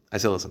damaged me, I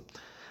say, listen,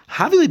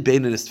 Havili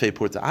Beinin is Tvei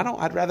Purta.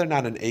 I'd rather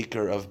not an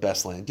acre of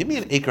best land. Give me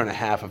an acre and a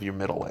half of your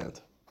middle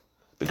land.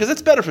 Because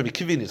it's better for me,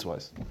 convenience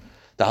wise.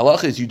 The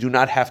halacha is you do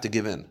not have to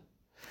give in.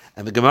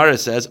 And the Gemara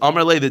says,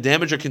 Amar Le, the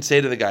damager can say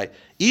to the guy,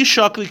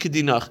 shakli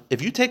kedinach,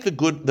 if you take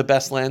the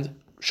best land,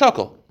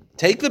 shakel.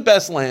 Take the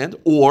best land,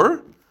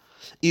 or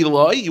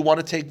Eloi, you want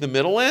to take the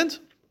middle land?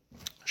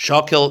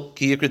 Shakel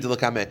kiyikra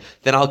dilakame.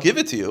 Then I'll give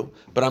it to you,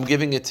 but I'm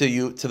giving it to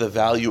you to the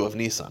value of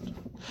Nisan.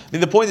 I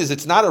mean, the point is,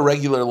 it's not a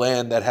regular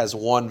land that has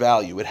one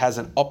value. It has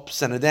an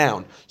ups and a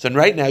down. So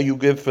right now, you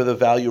give for the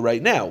value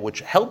right now,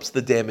 which helps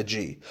the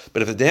damagee.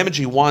 But if the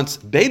damagee wants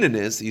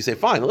Beinanis, you say,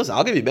 fine, listen,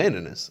 I'll give you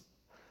Beinanis.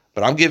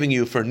 But I'm giving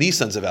you for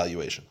Nisan's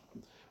evaluation,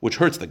 which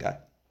hurts the guy.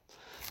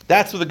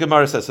 That's what the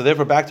Gemara says. So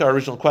therefore, back to our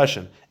original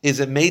question. Is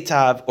it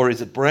Meitav or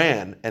is it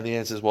Bran? And the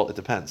answer is, well, it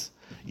depends.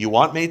 You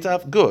want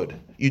Meitav? Good.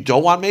 You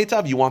don't want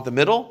Meitav? You want the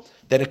middle?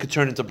 Then it could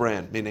turn into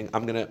Bran, meaning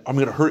I'm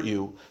gonna hurt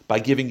you by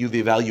giving you the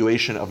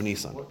evaluation of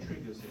Nisan. What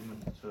triggers him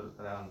to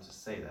allow him to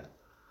say that?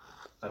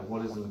 Like,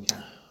 what is the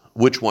mechanic?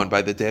 Which one?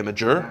 By the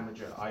damager?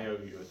 Damager, I owe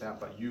you that,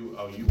 but you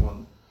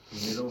want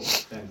the middle,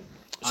 then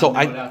so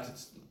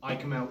I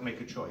come out and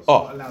make a choice.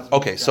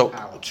 Okay, so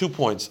power. 2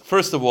 points.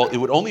 First of all, it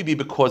would only be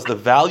because the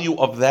value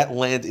of that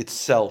land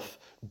itself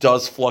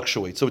does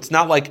fluctuate. So it's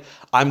not like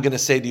I'm going to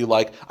say to you,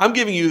 like, I'm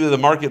giving you the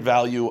market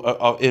value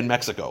in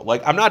Mexico.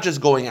 Like, I'm not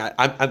just going at,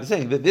 I'm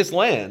saying that this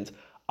land,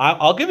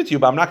 I'll give it to you,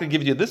 but I'm not going to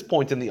give it to you at this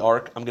point in the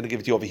arc. I'm going to give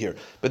it to you over here.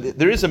 But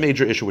there is a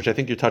major issue, which I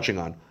think you're touching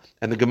on.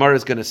 And the Gemara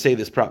is going to say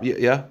this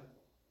yeah?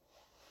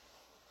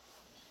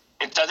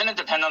 Doesn't it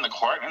depend on the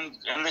court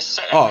in this?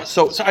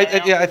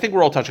 I think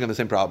we're all touching on the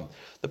same problem.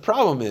 The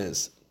problem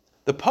is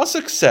the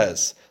pasuk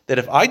says that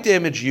if I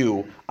damage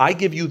you, I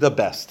give you the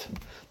best.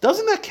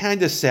 Doesn't that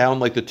kind of sound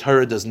like the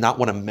Torah does not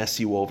want to mess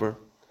you over?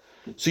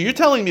 So you're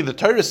telling me the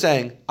Torah is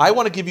saying I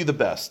want to give you the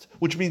best,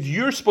 which means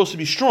you're supposed to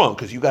be strong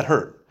because you got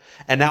hurt,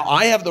 and now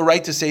I have the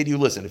right to say to you,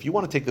 listen, if you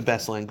want to take the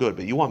best land, good,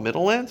 but you want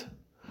middle land,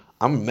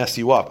 I'm going to mess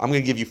you up. I'm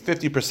going to give you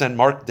 50%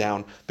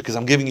 markdown because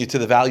I'm giving you to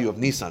the value of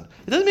Nisan.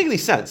 It doesn't make any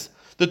sense.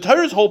 The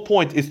Torah's whole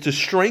point is to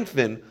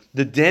strengthen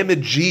the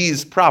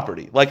damagee's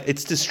property. Like,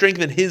 it's to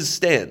strengthen his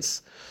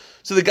stance.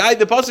 So the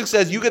pasuk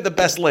says, you get the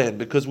best land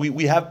because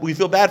we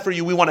feel bad for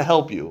you, we want to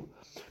help you.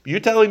 But you're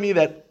telling me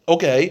that,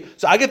 okay,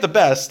 so I get the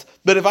best,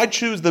 but if I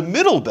choose the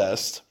middle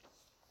best,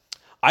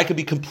 I could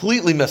be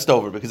completely messed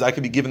over because I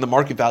could be given the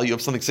market value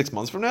of something 6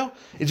 months from now.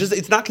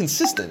 It's not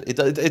consistent.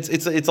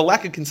 It's a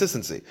lack of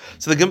consistency.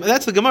 So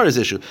that's the Gemara's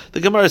issue. The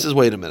Gemara says,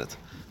 wait a minute.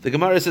 The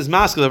Gemara says,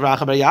 Maskil of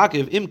Rachabar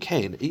Yaakov im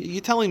Kain.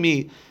 You're telling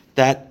me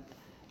that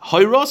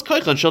Hayros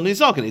Kaichan shel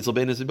Nizakin Itzel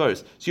Bein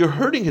Zibaris. So you're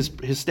hurting his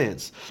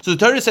stance. So the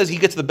Torah says he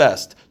gets the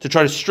best to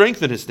try to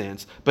strengthen his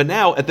stance, but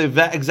now at the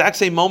exact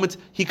same moment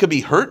he could be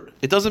hurt.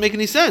 It doesn't make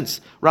any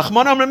sense.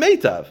 Rachman Amar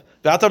Meitav.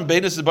 V'atam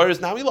Bein Zibaris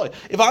now Eloi.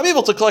 If I'm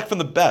able to collect from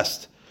the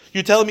best,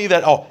 you're telling me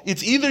that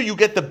it's either you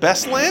get the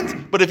best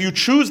land, but if you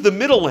choose the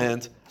middle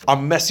land, I'll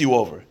mess you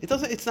over.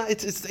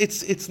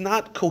 It's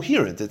not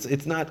coherent.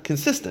 It's not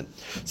consistent.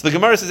 So the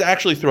Gemara says,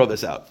 actually throw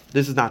this out.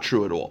 This is not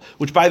true at all.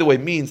 Which, by the way,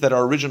 means that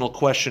our original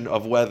question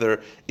of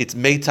whether it's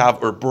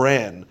Meitav or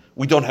Bran,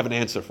 we don't have an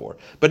answer for.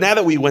 But now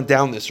that we went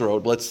down this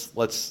road,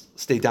 let's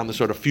stay down this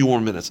road a few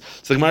more minutes.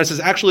 So the Gemara says,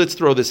 actually, let's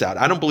throw this out.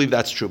 I don't believe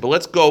that's true, but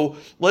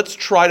let's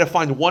try to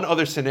find one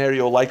other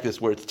scenario like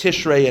this where it's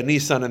Tishrei and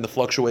Nisan and the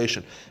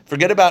fluctuation.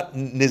 Forget about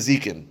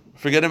Nezikin.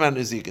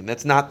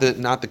 That's not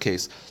the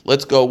case.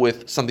 Let's go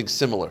with something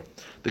similar.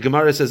 The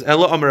Gemara says,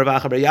 Elo Amar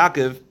Rav Acha bar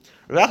Yaakov.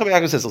 Rav Acha bar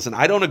Yaakov says, listen,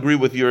 I don't agree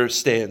with your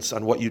stance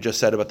on what you just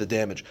said about the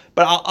damage,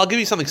 but I'll give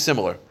you something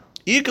similar.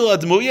 I'll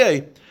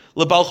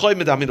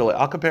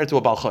compare it to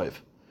a Baal Chayv.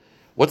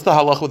 What's the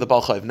halacha with a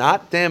Baal Chayv?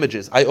 Not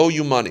damages. I owe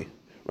you money,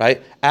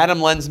 right?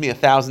 Adam lends me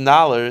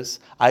 $1,000.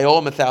 I owe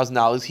him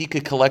 $1,000. He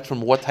could collect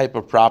from what type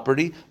of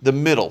property? The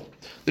middle.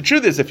 The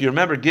truth is, if you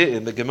remember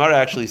Gittin, the Gemara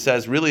actually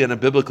says, really, and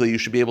biblically, you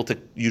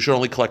should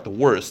only collect the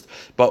worst,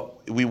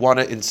 but we want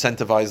to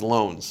incentivize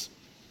loans.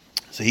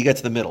 So he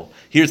gets the middle.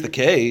 Here's the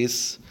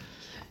case.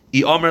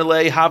 Maybe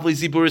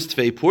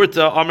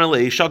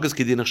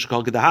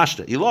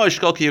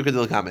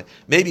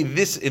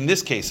this, in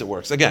this case, it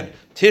works. Again,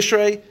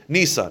 Tishrei,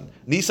 Nisan.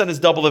 Nisan is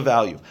double the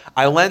value.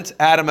 I lent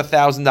Adam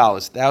 $1,000.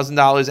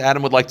 $1,000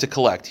 Adam would like to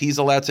collect. He's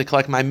allowed to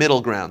collect my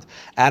middle ground.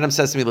 Adam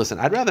says to me, listen,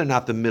 I'd rather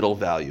not the middle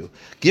value.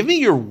 Give me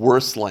your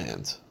worst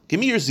land. Give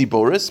me your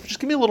Ziboris.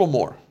 Just give me a little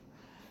more.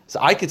 So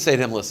I could say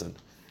to him, listen,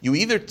 you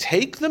either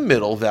take the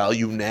middle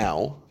value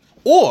now,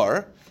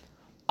 or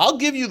I'll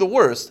give you the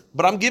worst,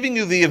 but I'm giving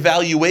you the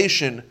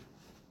evaluation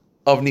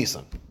of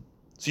Nisan.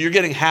 So you're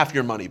getting half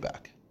your money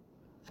back.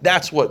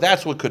 That's what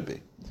could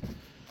be.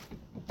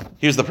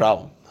 Here's the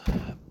problem.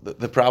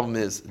 The problem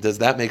is, does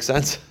that make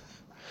sense?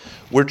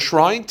 We're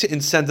trying to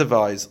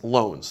incentivize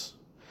loans.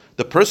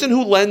 The person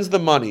who lends the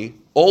money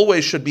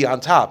always should be on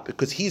top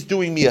because he's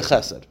doing me a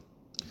chesed.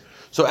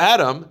 So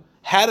Adam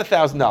had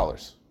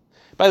 $1,000.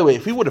 By the way,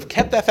 if he would have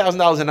kept that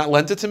 $1,000 and not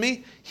lent it to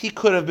me, he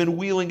could have been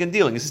wheeling and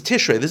dealing. This is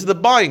Tishrei. This is the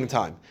buying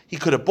time. He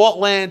could have bought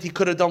land. He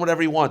could have done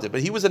whatever he wanted.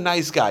 But he was a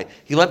nice guy.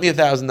 He lent me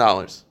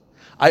 $1,000.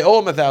 I owe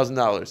him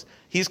 $1,000.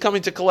 He's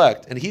coming to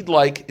collect, and he'd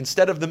like,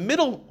 instead of the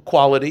middle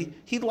quality,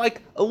 he'd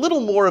like a little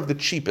more of the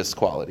cheapest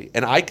quality.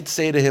 And I could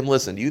say to him,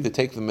 listen, you either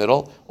take the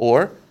middle,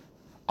 or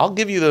I'll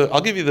give you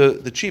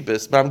the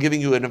cheapest, but I'm giving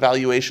you an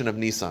evaluation of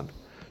Nissan.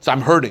 So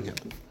I'm hurting him.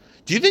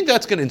 Do you think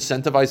that's going to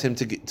incentivize him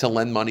to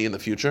lend money in the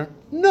future?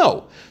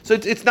 No. So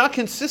it's not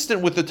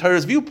consistent with the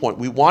Torah's viewpoint.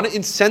 We want to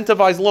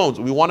incentivize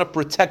loans. We want to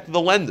protect the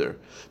lender.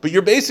 But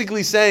you're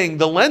basically saying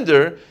the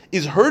lender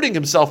is hurting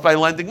himself by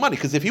lending money,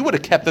 because if he would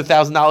have kept the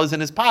 $1,000 in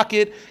his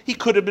pocket, he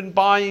could have been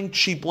buying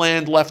cheap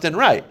land left and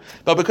right.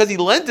 But because he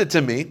lent it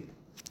to me,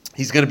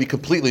 he's going to be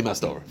completely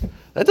messed over.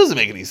 That doesn't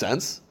make any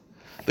sense.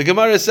 The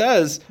Gemara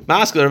says, you're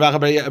going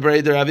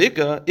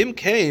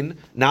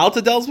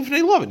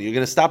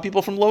to stop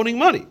people from loaning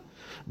money.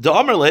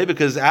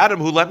 Because Adam,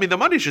 who lent me the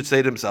money, should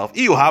say to himself,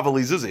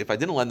 if I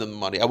didn't lend him the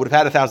money, I would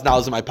have had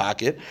 $1,000 in my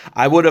pocket.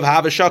 I would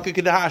have a shaka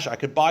kedahash. I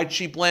could buy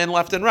cheap land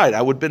left and right.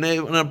 I would have been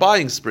in a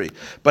buying spree.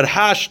 But but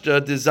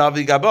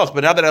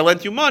now that I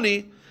lent you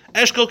money,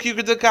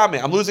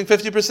 I'm losing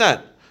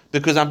 50%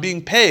 because I'm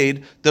being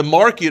paid the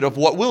market of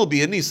what will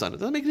be a Nissan. It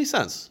doesn't make any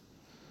sense.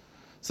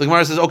 So the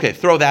Gemara says, okay,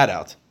 throw that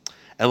out.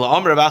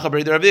 I'll give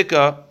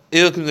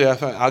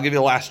you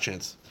the last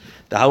chance.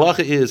 The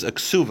halacha is a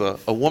ksuva.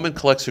 A woman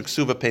collects her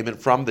ksuva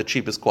payment from the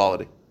cheapest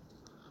quality.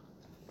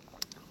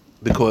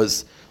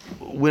 Because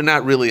we're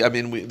not really,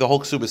 the whole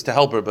ksuva is to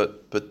help her,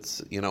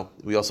 but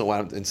we also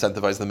want to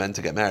incentivize the men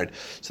to get married.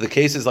 So the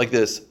case is like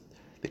this.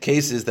 The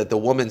case is that the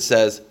woman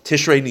says,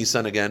 Tishrei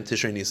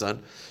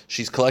Nisan.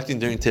 She's collecting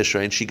during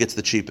Tishrei and she gets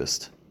the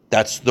cheapest.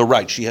 That's the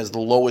right. She has the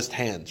lowest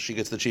hand. She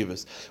gets the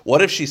cheapest.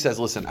 What if she says,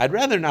 listen, I'd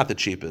rather not the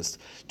cheapest.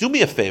 Do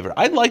me a favor.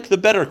 I'd like the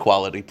better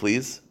quality,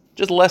 please.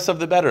 Just less of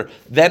the better.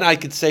 Then I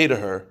could say to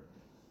her,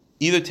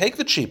 either take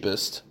the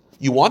cheapest,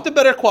 you want the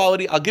better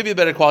quality, I'll give you the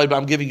better quality, but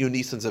I'm giving you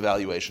Nissan's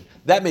evaluation.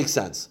 That makes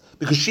sense.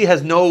 Because she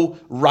has no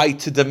right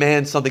to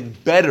demand something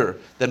better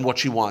than what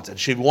she wants. And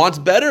she wants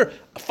better,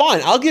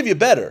 fine, I'll give you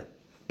better.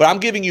 But I'm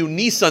giving you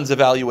Nissan's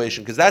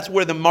evaluation, because that's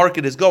where the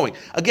market is going.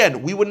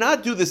 Again, we would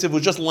not do this if it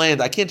was just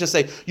land. I can't just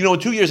say, in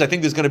 2 years I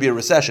think there's going to be a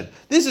recession.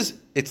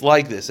 It's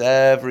like this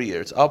every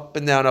year. It's up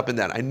and down, up and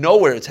down. I know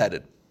where it's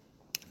headed.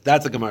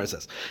 That's what Gemara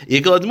says.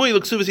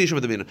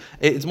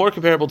 It's more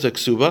comparable to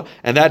ksuba,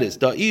 and that is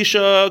a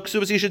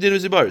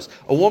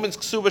woman's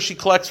ksuba she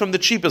collects from the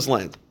cheapest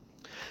land.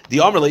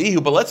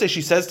 But let's say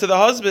she says to the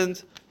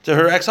husband, to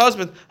her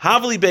ex-husband,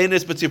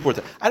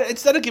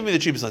 instead of giving me the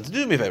cheapest land,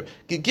 do me a favor,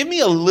 give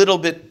me a little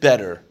bit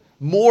better,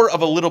 more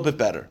of a little bit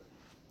better,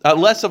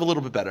 less of a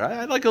little bit better.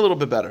 I'd like a little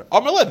bit better.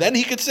 Then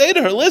he could say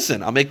to her,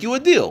 listen, I'll make you a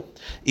deal.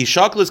 You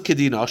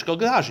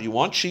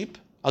want cheap?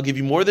 I'll give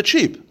you more of the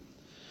cheap.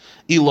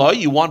 Eloi,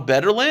 you want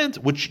better land,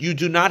 which you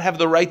do not have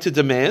the right to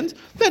demand,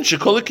 then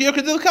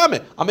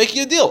I'll make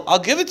you a deal. I'll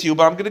give it to you,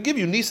 but I'm going to give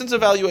you Nissan's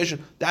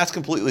evaluation. That's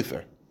completely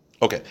fair.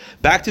 Okay,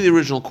 back to the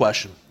original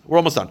question. We're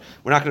almost done.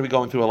 We're not going to be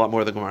going through a lot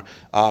more of the Gemara.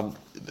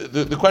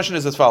 The question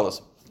is as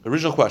follows. The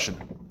original question,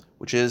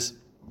 which is,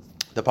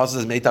 the pasuk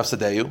says Meitav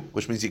Sadeyu,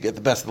 which means you get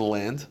the best of the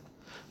land,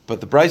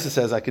 but the Brisa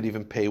says I could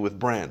even pay with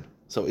bran.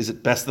 So is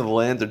it best of the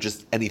land or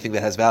just anything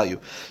that has value?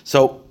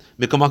 So,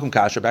 Mikomakum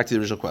Kasha, back to the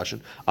original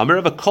question.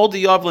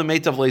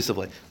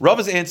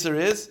 Rava's answer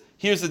is,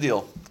 here's the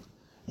deal.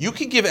 You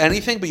can give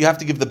anything, but you have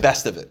to give the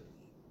best of it.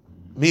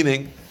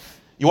 Meaning,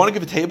 you want to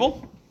give a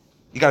table?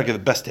 You got to give the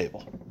best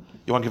table.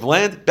 You want to give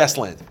land? Best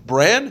land.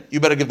 Bran? You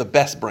better give the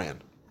best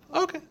bran.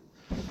 Okay.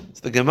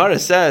 So the Gemara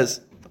says,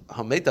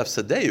 Meitav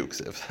Sadeyu.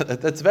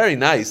 That's very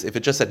nice if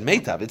it just said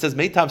Meitav. It says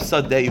Meitav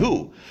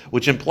Sadehu,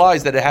 which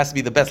implies that it has to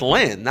be the best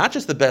land, not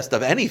just the best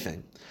of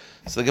anything.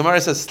 So the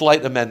Gemara says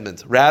slight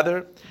amendment.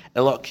 Rather,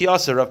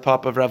 Kiyasa Rav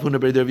Papa of Rav Huna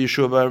B'Rav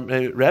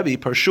Yeshua Rabbi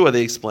Parshua,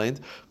 they explained,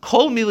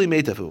 Kol Mili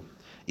Meitavu.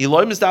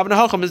 Eloi mizdaven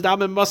hacham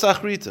mizdaven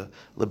masachrita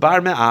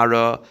lebar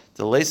me'ara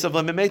the leisav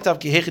lemeitav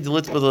ki hechi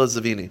delitba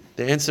delazavini.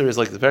 The answer is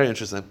very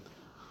interesting.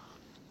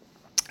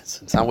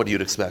 It's not what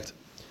you'd expect.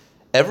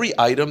 Every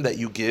item that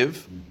you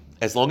give,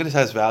 as long as it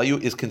has value,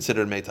 is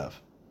considered meitav.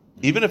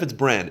 Even if it's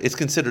brand, it's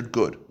considered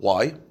good.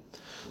 Why?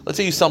 Let's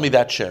say you sell me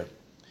that chair.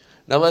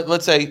 Now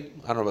let's say,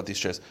 I don't know about these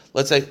chairs.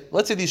 Let's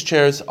say these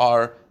chairs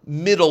are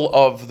middle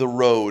of the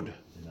road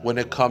when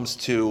it comes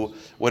to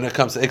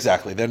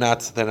exactly. They're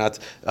not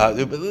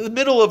the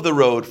middle of the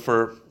road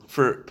for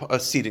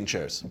seating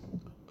chairs.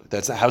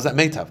 How's that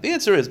meitav? The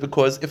answer is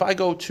because if I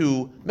go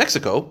to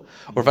Mexico,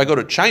 or if I go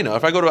to China,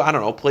 if I go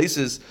to,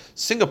 places,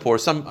 Singapore,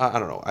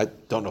 I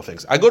don't know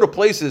things. I go to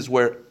places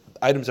where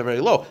items are very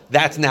low.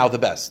 That's now the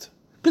best.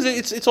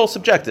 Because it's all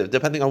subjective,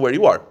 depending on where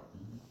you are.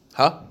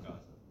 Huh?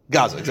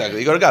 Gaza, exactly.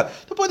 You go to Gaza.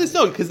 The point is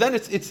no, because then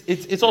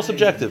it's all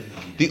subjective.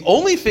 The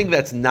only thing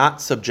that's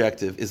not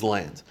subjective is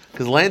land,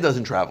 because land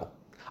doesn't travel.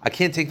 I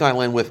can't take my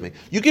land with me.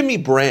 You give me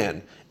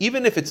bran,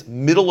 even if it's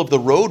middle of the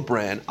road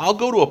bran, I'll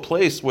go to a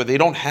place where they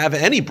don't have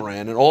any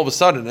bran, and all of a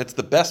sudden it's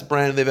the best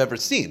bran they've ever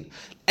seen.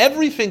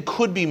 Everything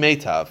could be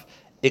meitav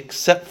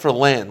except for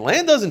land.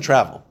 Land doesn't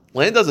travel.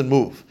 Land doesn't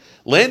move.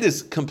 Land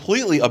is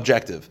completely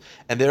objective,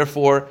 and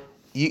therefore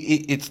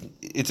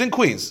it's in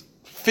Queens.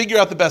 Figure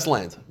out the best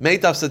land.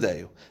 Meitav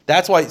Sadeu.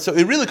 That's why. So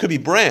it really could be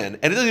bran,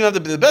 and it doesn't even have to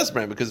be the best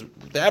brand because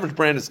the average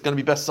brand is going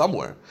to be best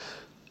somewhere.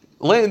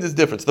 Land is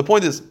different. So the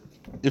point is,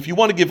 if you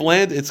want to give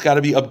land, it's got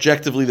to be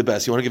objectively the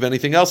best. You want to give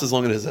anything else as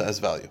long as it has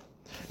value.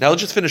 Now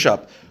let's just finish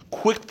up.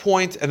 Quick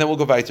point, and then we'll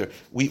go weiter.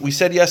 We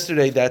said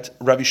yesterday that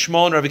Rabbi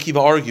Shmuel and Rabbi Kiva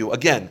argue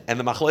again, and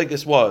the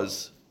machlekes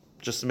was,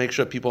 just to make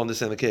sure people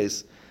understand the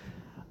case,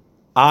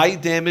 I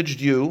damaged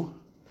you,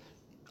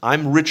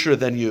 I'm richer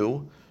than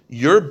you,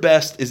 your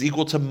best is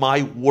equal to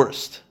my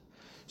worst.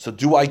 So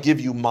do I give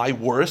you my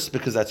worst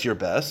because that's your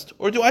best,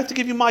 or do I have to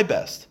give you my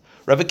best?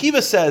 Rabbi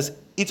Kiva says,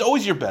 it's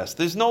always your best.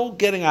 There's no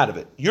getting out of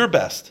it. Your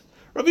best.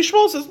 Rabbi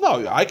Shmuel says,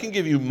 no, I can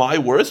give you my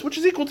worst, which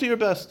is equal to your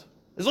best.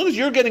 As long as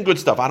you're getting good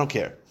stuff, I don't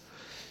care.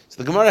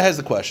 So the Gemara has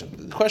the question.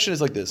 The question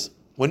is like this.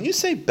 When you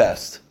say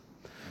best,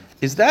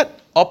 is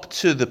that up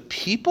to the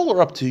people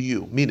or up to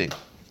you? Meaning,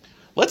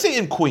 let's say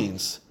in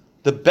Queens,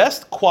 the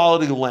best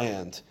quality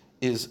land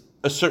is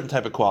a certain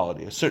type of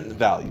quality, a certain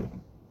value.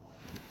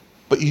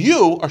 But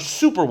you are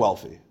super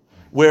wealthy,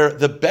 where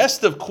the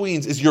best of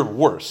Queens is your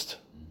worst.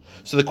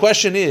 So the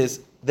question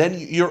is, then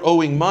you're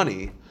owing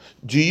money.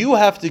 Do you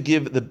have to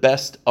give the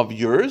best of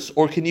yours,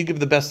 or can you give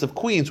the best of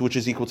Queens, which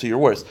is equal to your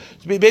worst?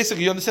 So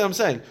basically, you understand what I'm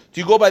saying? Do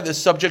you go by the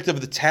subject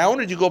of the town,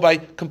 or do you go by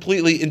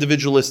completely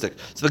individualistic?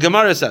 So the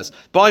Gemara says,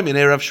 we're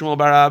just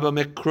going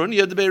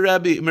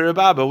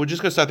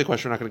to start the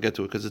question, we're not going to get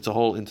to it, because it's a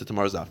whole into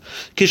tomorrow's daf.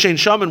 Kishen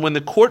Shaman, when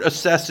the court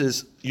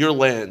assesses your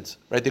land,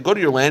 right, they go to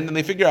your land and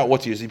they figure out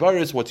what's your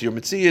zibaris, what's your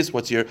mitzias,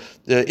 what's your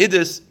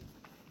idis,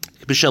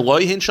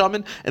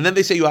 and then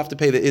they say you have to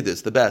pay the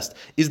idis, the best.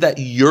 Is that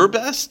your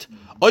best?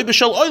 Or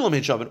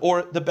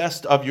the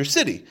best of your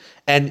city.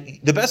 And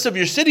the best of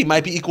your city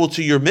might be equal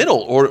to your middle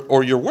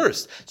or your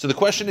worst. So the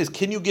question is,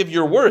 can you give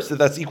your worst if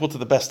that's equal to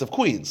the best of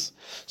Queens?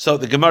 So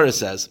the Gemara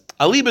says,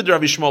 according to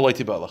Rabbi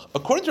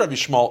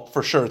Shmuel,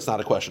 for sure it's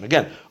not a question.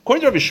 Again,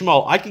 according to Rabbi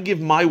Shmuel, I can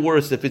give my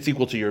worst if it's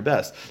equal to your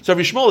best. So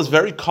Rabbi Shmuel is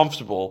very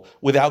comfortable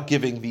without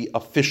giving the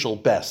official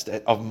best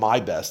of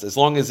my best. As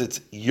long as it's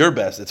your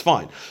best, it's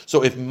fine.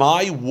 So if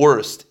my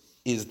worst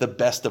is the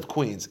best of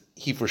Queens,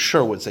 he for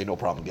sure would say no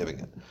problem giving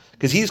it.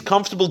 Because he's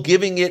comfortable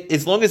giving it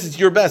as long as it's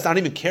your best. I don't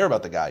even care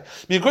about the guy. I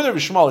mean, according to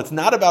Rabbi Shmuel, it's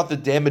not about the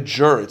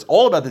damager, it's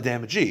all about the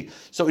damagee.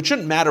 So it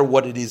shouldn't matter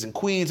what it is in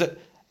Queens.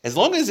 As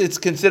long as it's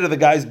considered the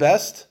guy's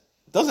best,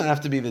 it doesn't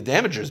have to be the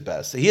damager's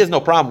best. So he has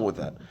no problem with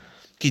that.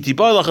 The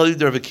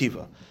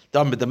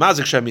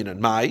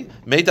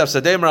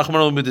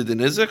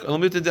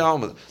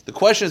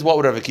question is, what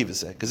would Rabbi Kiva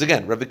say? Because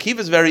again, Rabbi Kiva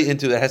is very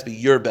into that it has to be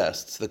your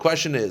best. So the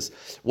question is,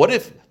 what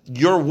if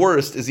your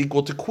worst is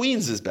equal to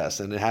Queens' best,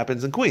 and it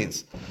happens in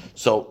Queens?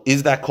 So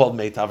is that called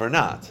meitav or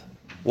not?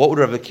 What would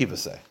Rabbi Kiva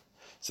say?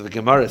 So the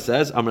Gemara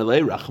says, Amar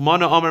le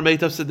Rachmana Amar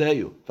meitav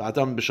sadehu.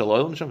 V'atam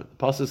b'shalom shem. The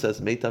pasuk says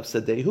meitav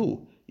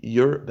sadehu,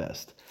 your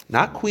best,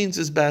 not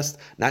Queens' best,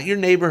 not your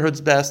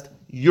neighborhood's best,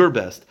 your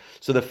best.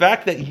 So the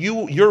fact that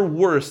your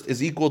worst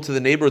is equal to the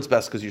neighborhood's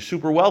best because you're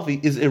super wealthy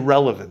is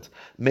irrelevant.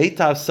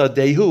 Meitav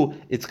sadehu,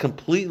 it's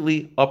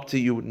completely up to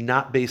you,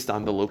 not based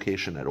on the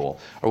location at all.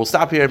 Or we'll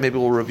stop here, maybe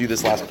we'll review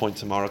this last point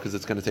tomorrow because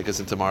it's going to take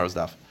us into tomorrow's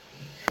daf.